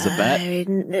 ready to lose a bet?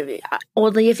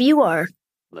 Only if you are.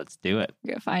 Let's do it.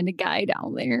 We're gonna find a guy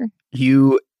down there.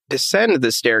 You descend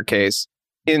the staircase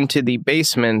into the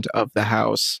basement of the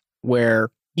house, where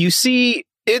you see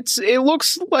it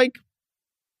looks like,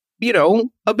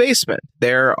 a basement.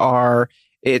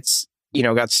 It's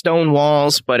got stone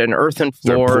walls, but an earthen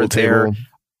floor. There's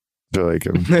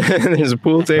a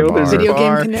pool table. There's a Video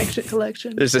bar. game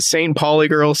collection. There's a St. Pauli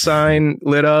girl sign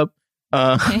lit up.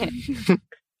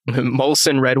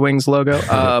 Molson Red Wings logo.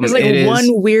 There's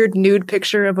one weird nude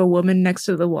picture of a woman next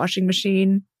to the washing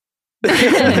machine.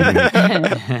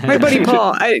 My buddy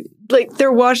Paul,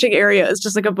 their washing area is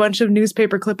just a bunch of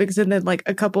newspaper clippings and then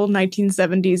a couple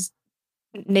 1970s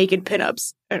naked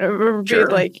pinups. And I remember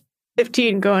being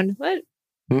 15 going, what?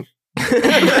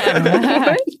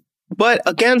 But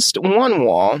against one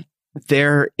wall,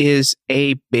 there is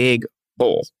a big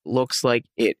hole. Looks like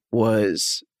it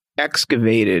was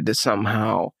excavated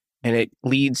somehow, and it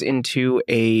leads into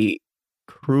a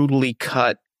crudely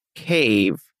cut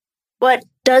cave. What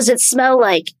does it smell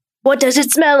like? What does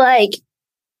it smell like?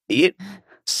 You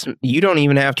don't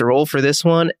even have to roll for this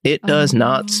one. It does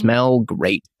not smell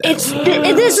great. This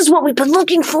is what we've been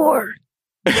looking for.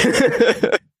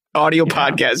 Audio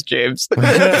podcast, James.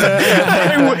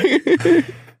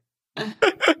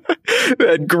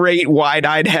 That great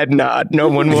wide-eyed head nod no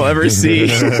one will ever see.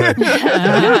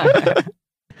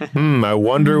 I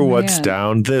wonder what's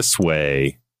down this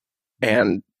way.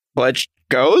 And Fletch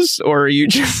goes, or are you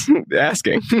just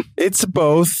asking? It's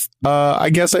both. I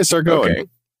guess I start going. Okay.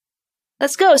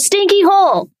 Let's go, stinky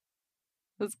hole.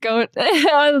 Let's go.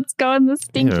 Let's go in the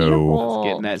stinky hole.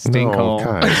 Getting that stink hole.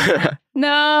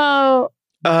 No.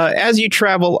 As you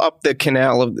travel up the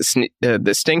canal of the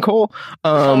stink hole,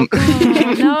 No. We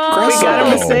got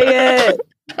him to say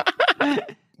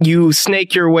it. you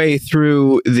snake your way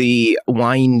through the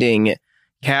winding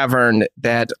cavern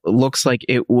that looks like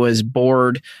it was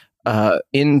bored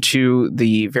into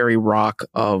the very rock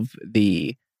of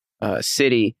the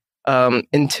city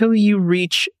until you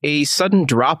reach a sudden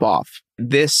drop off.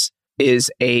 This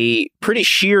is a pretty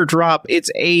sheer drop.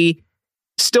 It's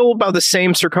still about the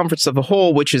same circumference of the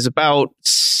hole, which is about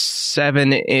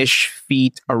 7-ish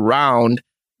feet around,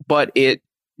 but it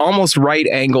almost right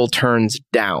angle turns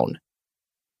down.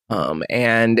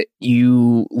 And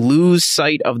you lose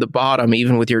sight of the bottom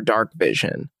even with your dark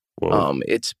vision.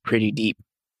 It's pretty deep.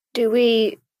 Do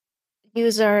we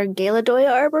use our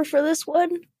Galadoya Arbor for this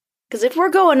one? Because if we're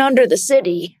going under the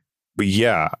city...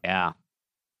 Yeah.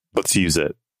 Let's use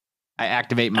it. I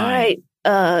activate mine. All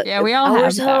right. Yeah, we all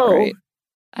have that, right?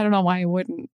 I don't know why I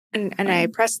wouldn't. And I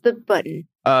press the button.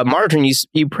 Margarine,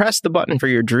 you press the button for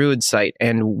your druid sight,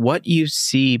 and what you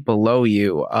see below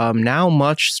you, now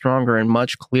much stronger and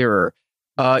much clearer,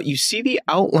 you see the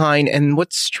outline, and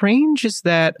what's strange is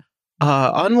that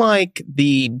unlike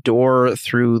the door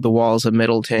through the walls of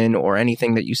Middleton or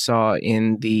anything that you saw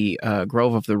in the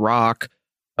Grove of the Rock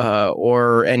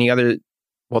or any other,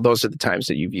 well, those are the times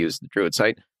that you've used the druid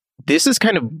sight, this is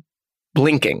kind of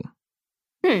blinking.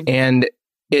 And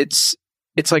it's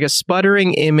like a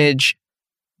sputtering image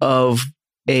of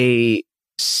a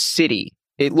city.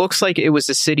 It looks like it was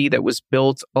a city that was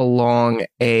built along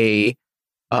a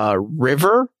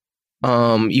river.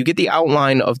 You get the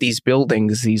outline of these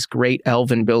buildings, these great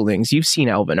elven buildings. You've seen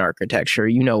elven architecture.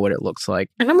 You know what it looks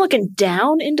like. And I'm looking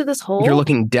down into this hole. You're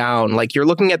looking down, like you're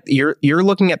looking at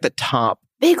the top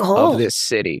big hole of this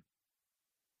city.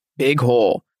 Big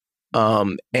hole.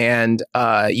 And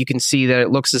you can see that it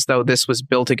looks as though this was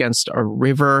built against a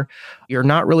river. You're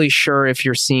not really sure if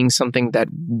you're seeing something that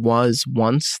was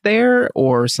once there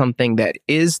or something that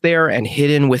is there and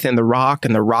hidden within the rock,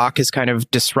 and the rock is kind of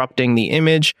disrupting the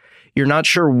image. You're not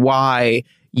sure why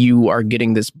you are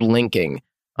getting this blinking.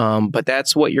 But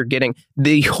that's what you're getting.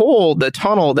 The hole, the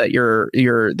tunnel that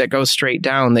that goes straight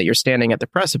down, that you're standing at the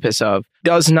precipice of,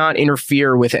 does not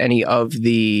interfere with any of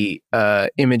the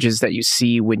images that you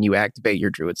see when you activate your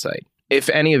druid sight. If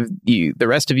any of the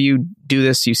rest of you do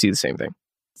this, you see the same thing.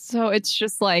 So it's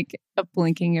just like a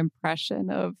blinking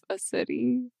impression of a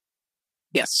city.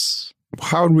 Yes.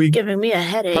 Giving me a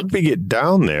headache. How did we get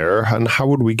down there, and how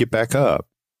would we get back up?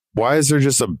 Why is there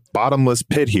just a bottomless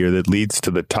pit here that leads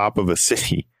to the top of a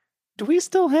city? Do we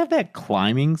still have that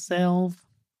climbing salve?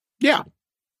 Yeah.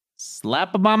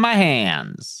 Slap them on my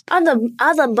hands. On the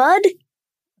mud?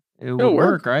 It will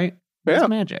work, right? Yeah. It's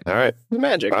magic. All right. It's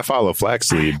magic. I follow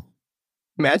Flaxlead.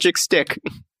 Magic stick.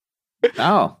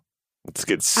 Oh. Let's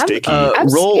get sticky. I'm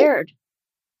scared.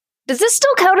 Does this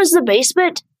still count as the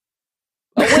basement?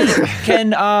 Oh, wait.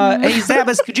 Can, hey,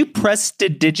 Zabbis, could you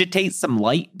prestidigitate some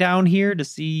light down here to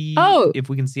see if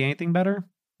we can see anything better?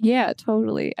 Yeah,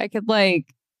 totally. I could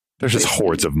There's just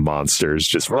hordes of monsters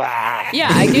just. Yeah,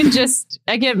 I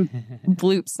can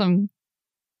bloop some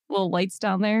little lights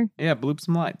down there. Yeah, bloop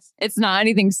some lights. It's not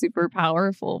anything super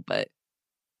powerful, but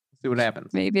see what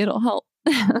happens. Maybe it'll help.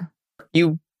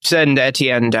 You send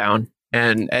Etienne down,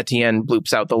 and Etienne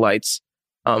bloops out the lights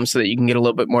so that you can get a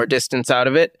little bit more distance out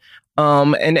of it.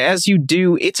 And as you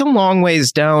do, it's a long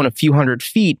ways down, a few hundred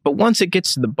feet, but once it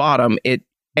gets to the bottom, it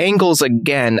angles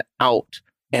again out.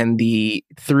 And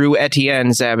through Etienne,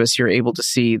 Zabbis, you're able to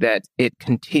see that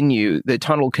the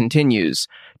tunnel continues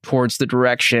towards the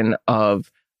direction of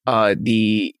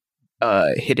the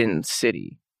hidden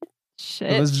city.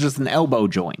 Shit. So this is just an elbow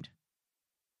joint.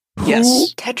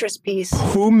 Yes. Tetris piece.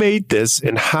 Who made this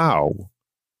and how?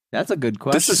 That's a good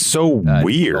question. This is so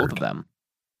weird. Both of them.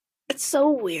 It's so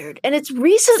weird. And it's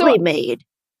recently made,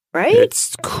 right?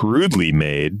 It's crudely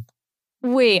made.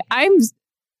 Wait, I'm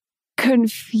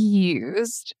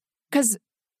confused. Because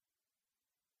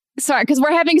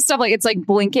we're having stuff like it's like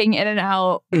blinking in and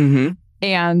out. Mm-hmm.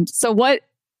 And so what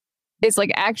is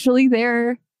actually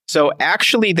there? So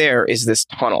actually there is this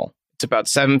tunnel. It's about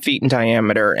 7 feet in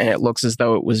diameter, and it looks as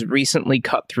though it was recently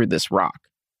cut through this rock.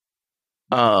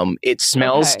 It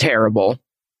smells terrible.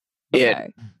 Okay.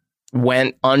 It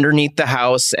went underneath the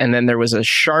house, and then there was a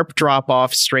sharp drop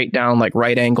off straight down, like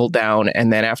right angle down.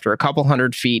 And then after a couple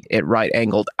hundred feet, it right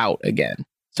angled out again.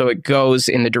 So it goes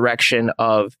in the direction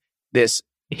of this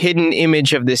hidden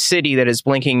image of this city that is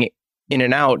blinking in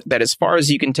and out, that as far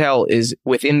as you can tell is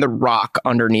within the rock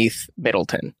underneath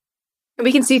Middleton. And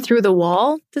we can see through the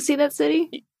wall to see that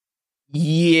city?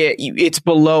 Yeah, it's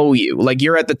below you. Like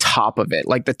you're at the top of it.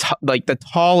 Like the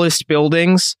tallest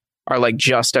buildings are like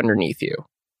just underneath you.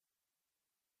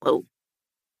 Whoa.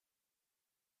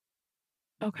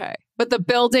 Okay. But the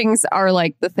buildings are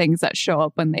like the things that show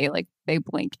up when they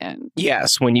blink in.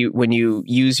 Yes, when you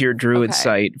use your druid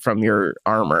sight from your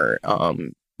armor,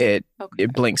 it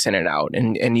blinks in and out,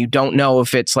 and you don't know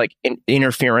if it's like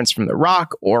interference from the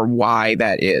rock or why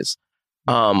that is.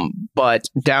 But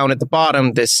down at the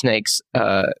bottom, this snake's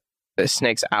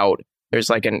out. There's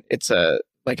like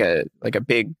a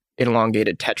big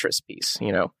elongated Tetris piece,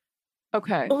 you know.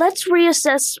 Okay. Let's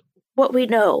reassess what we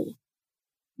know,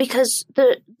 because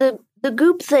the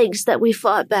goop things that we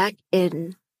fought back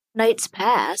in Night's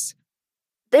Pass,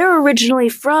 they're originally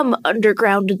from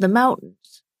underground in the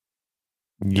mountains.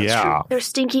 Yeah. They're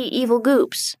stinky, evil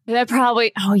goops. That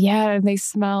probably... Oh, yeah, they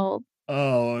smell...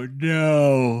 Oh,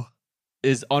 no.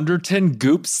 Is Underton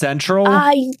Goop Central?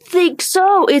 I think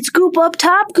so. It's goop up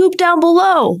top, goop down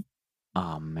below.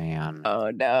 Oh, man.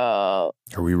 Oh, no.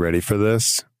 Are we ready for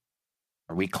this?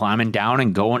 Are we climbing down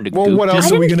and going to Well, Goop? what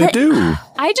else are we going to do?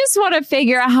 I just want to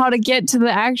figure out how to get to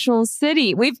the actual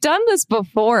city. We've done this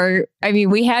before. I mean,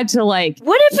 we had to like...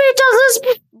 What if it does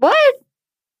this? What?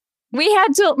 We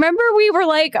had to... Remember, we were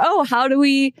like, oh, how do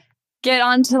we get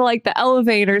onto like the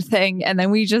elevator thing? And then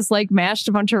we just like mashed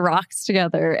a bunch of rocks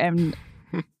together and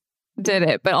did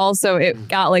it. But also it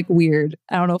got like weird.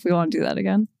 I don't know if we want to do that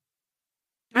again.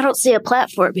 I don't see a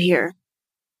platform here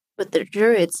with the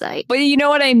druid site. But you know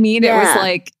what I mean? Yeah. It was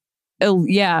like,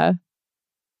 yeah.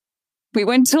 We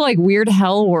went to like weird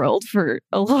hell world for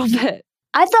a little bit.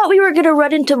 I thought we were going to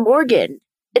run into Morgan,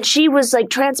 and she was like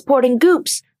transporting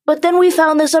goops. But then we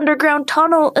found this underground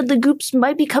tunnel, and the goops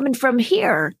might be coming from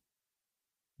here.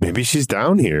 Maybe she's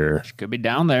down here. She could be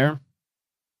down there.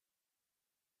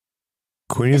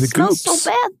 Queen of the smells Goops.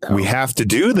 so bad, though. We have to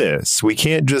do this. We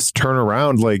can't just turn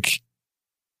around like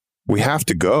we have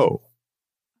to go.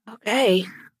 Okay.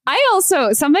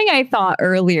 Something I thought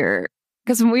earlier,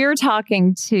 because when we were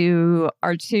talking to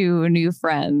our two new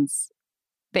friends,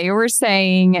 they were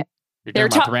saying... You're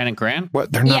talking about Ran and Gran?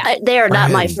 What? They're not. Yeah, they are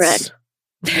not my friends.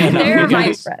 friend. They're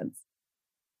my friends.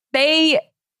 They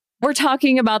were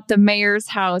talking about the mayor's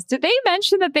house. Did they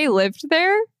mention that they lived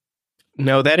there?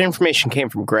 No, that information came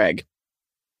from Greg.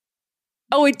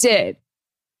 Oh, it did.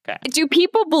 Okay. Do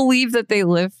people believe that they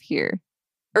live here?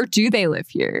 Or do they live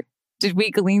here? Did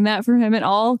we glean that from him at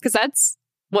all? Because that's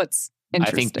what's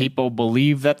interesting. I think people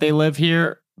believe that they live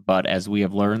here, but as we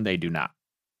have learned, they do not.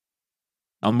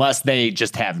 Unless they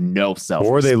just have no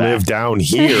self-respect. Or they live down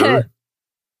here.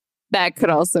 That could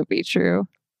also be true.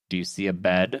 Do you see a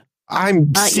bed?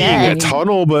 I'm seeing a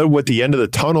tunnel, but with the end of the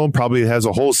tunnel probably has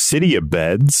a whole city of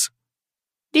beds.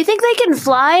 Do you think they can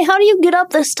fly? How do you get up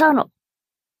this tunnel?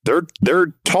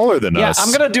 They're taller than us. Yeah, I'm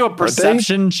going to do a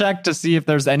perception check to see if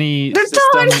there's any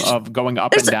system of going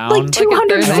up and down. Like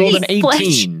 200 I rolled an feet.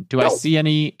 18. Do I see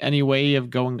any way of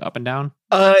going up and down?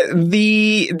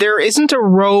 There isn't a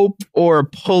rope or a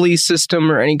pulley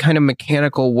system or any kind of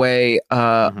mechanical way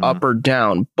up or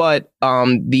down, but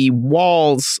the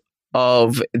walls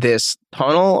of this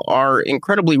tunnel are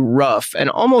incredibly rough and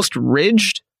almost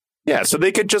ridged. Yeah, so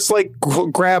they could just like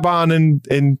grab on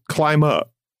and climb up.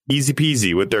 Easy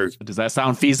peasy with their... Does that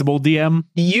sound feasible, DM?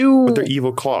 With their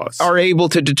evil claws. Are able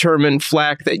to determine,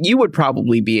 Flack, that you would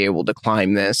probably be able to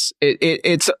climb this.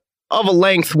 It's of a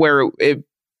length where it,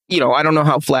 I don't know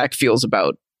how Flack feels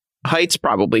about heights,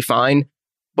 probably fine,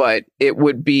 but it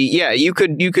would be, you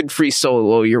could free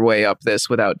solo your way up this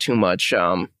without too much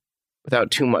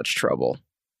trouble.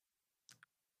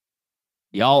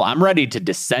 Y'all, I'm ready to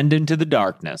descend into the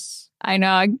darkness. I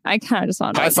know. I kind of just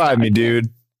want to high five me, dude,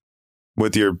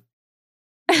 with your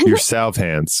salve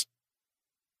hands.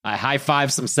 I high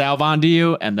five some salve onto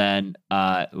you, and then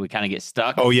we kind of get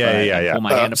stuck. Oh yeah. Pull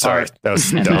my hand sorry, apart. that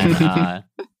was and dumb. Then,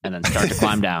 and then start to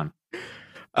climb down.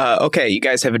 Okay, you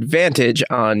guys have advantage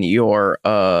on your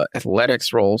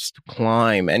athletics rolls to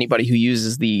climb. Anybody who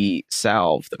uses the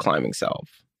climbing salve.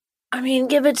 I mean,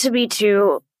 give it to me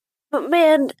too. But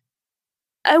man,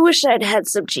 I wish I'd had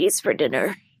some cheese for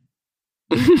dinner.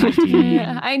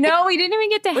 Yeah, I know. We didn't even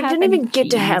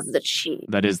get to have the cheese.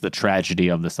 That is the tragedy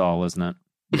of this all, isn't it?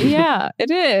 Yeah,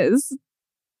 it is.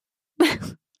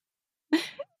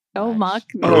 Oh, mock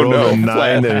me. Oh no, a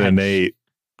 9 and an 8.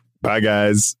 Bye,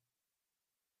 guys.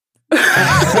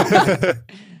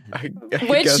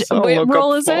 Which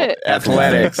role is it?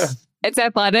 Athletics. It's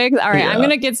athletics. All right, Yeah. I'm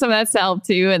gonna get some of that salve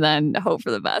too, and then hope for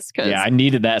the best. Yeah, I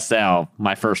needed that salve.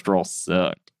 My first roll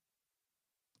sucked.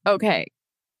 Okay.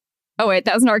 Oh wait,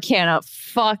 that was an Arcana.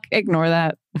 Fuck, ignore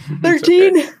that.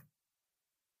 13.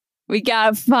 We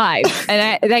got 5,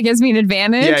 and that gives me an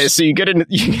advantage. Yeah, so you get a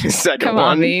second Come one.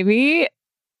 on, baby.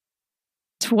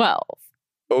 12.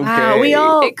 Okay. Wow, we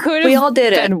all It could we have all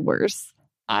did it. been worse.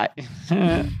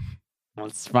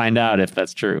 Let's find out if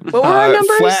that's true. What were our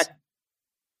numbers?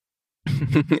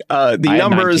 The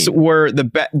numbers 19.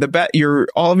 were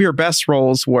all of your best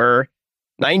rolls were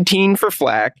 19 for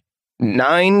Flack,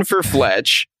 9 for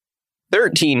Fletch,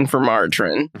 13 for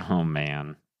Margarine, Oh,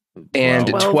 man. and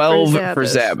 12 for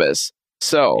Zabas.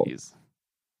 So,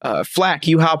 Flack,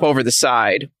 you hop over the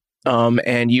side,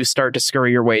 and you start to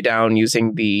scurry your way down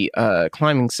using the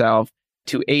climbing salve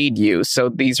to aid you. So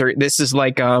this is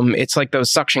like it's like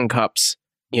those suction cups,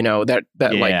 that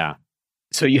like.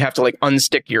 So you have to like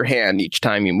unstick your hand each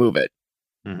time you move it.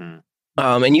 Mm-hmm.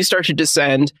 And you start to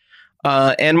descend.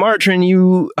 And Margarine,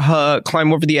 you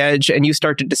climb over the edge and you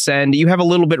start to descend. You have a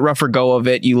little bit rougher go of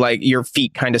it. You your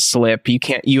feet kind of slip.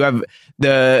 You have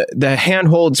the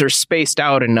handholds are spaced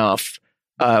out enough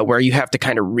where you have to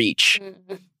kind of reach,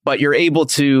 but you're able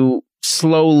to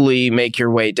slowly make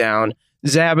your way down.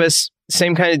 Zabas,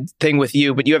 same kind of thing with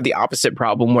you, but you have the opposite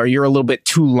problem where you're a little bit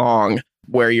too long,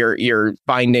 where you're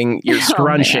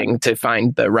scrunching to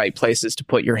find the right places to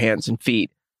put your hands and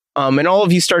feet. And all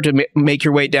of you start to make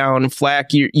your way down. Flack,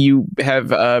 you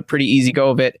have a pretty easy go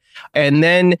of it. And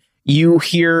then you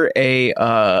hear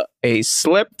a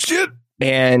slip. Shit.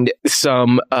 And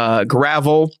some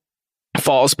gravel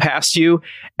falls past you.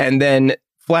 And then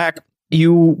Flack,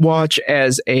 you watch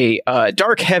as a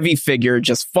dark, heavy figure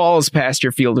just falls past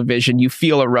your field of vision. You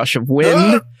feel a rush of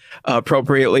wind,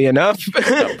 appropriately enough.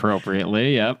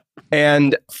 Appropriately, yep.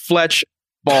 And Fletch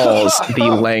falls the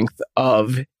length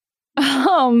of...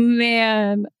 Oh,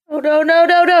 man. Oh, no.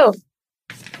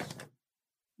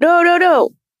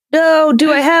 No,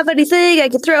 do I have anything I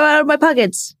can throw out of my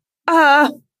pockets?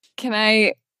 Can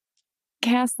I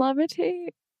cast levitate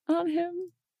on him?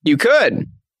 You could.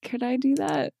 Could I do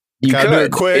that? You Gotta do could.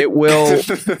 it quick. It will.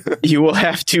 You will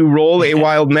have to roll a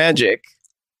wild magic.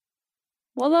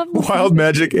 Wild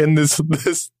magic in this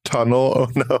tunnel. Oh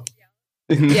no!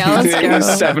 Yeah, let's In go. a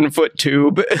 7-foot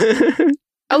tube.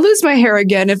 I'll lose my hair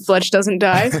again if Fletch doesn't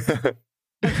die.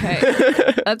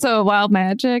 Okay. That's a wild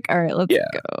magic. All right, let's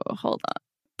go. Hold on.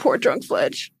 Poor drunk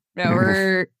Fletch.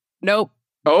 No, nope.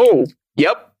 Oh,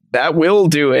 yep. That will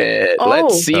do it. Oh.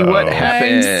 Let's see what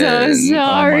happens. I'm so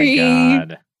sorry. Oh my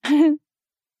God.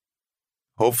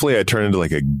 Hopefully, I turn into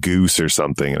like a goose or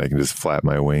something, and I can just flap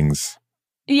my wings.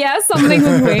 Yeah, something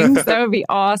with wings. That would be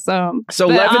awesome. So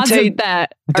The odds of levitate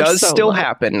that does so still low.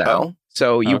 happen now.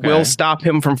 So you will stop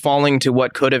him from falling to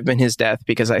what could have been his death,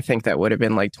 because I think that would have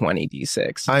been like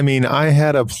 20d6. I mean, I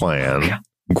had a plan,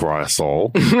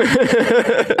 Grassel.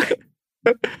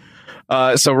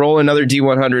 So roll another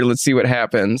D100. Let's see what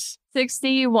happens.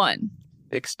 61.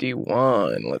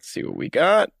 61. Let's see what we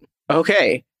got.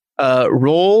 Okay.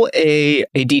 Roll a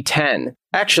D10.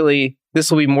 Actually, this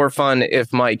will be more fun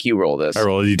if, Mike, you roll this. I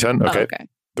roll a D10? Okay. Oh, okay.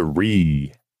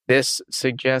 3. This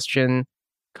suggestion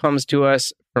comes to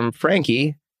us from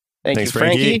Frankie. Thanks, you,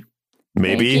 Frankie.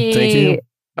 Maybe. Thank you.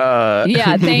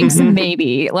 Yeah, thanks,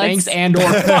 maybe. Thanks and or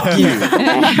fuck you.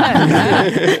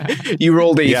 You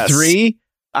rolled a Yes. 3.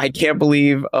 I can't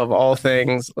believe, of all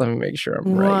things. Let me make sure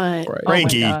I'm right. What?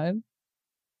 Frankie. Oh my God.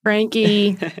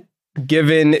 Frankie.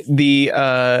 Given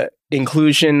the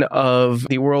inclusion of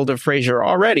the world of Frasier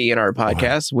already in our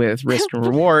podcast with risk and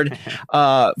reward,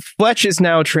 Fletch is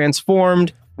now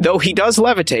transformed, though he does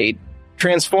levitate,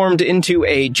 transformed into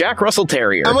a Jack Russell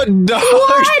Terrier. I'm a dog.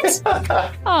 What?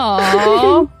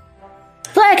 Aww.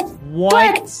 Fleck! What?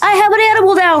 Fleck! I have an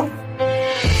animal now!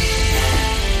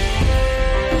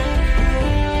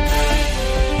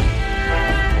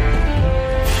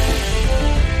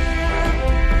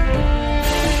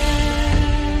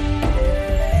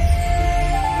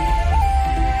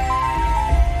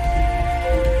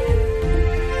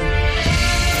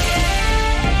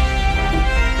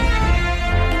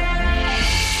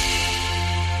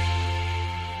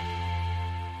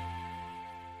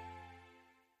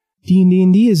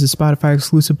 D&D is a Spotify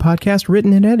exclusive podcast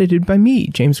written and edited by me,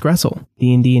 James Gressel.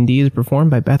 D&D is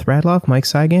performed by Beth Radloff, Mike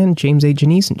Saigan, James A.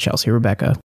 Janice, and Chelsea Rebecca.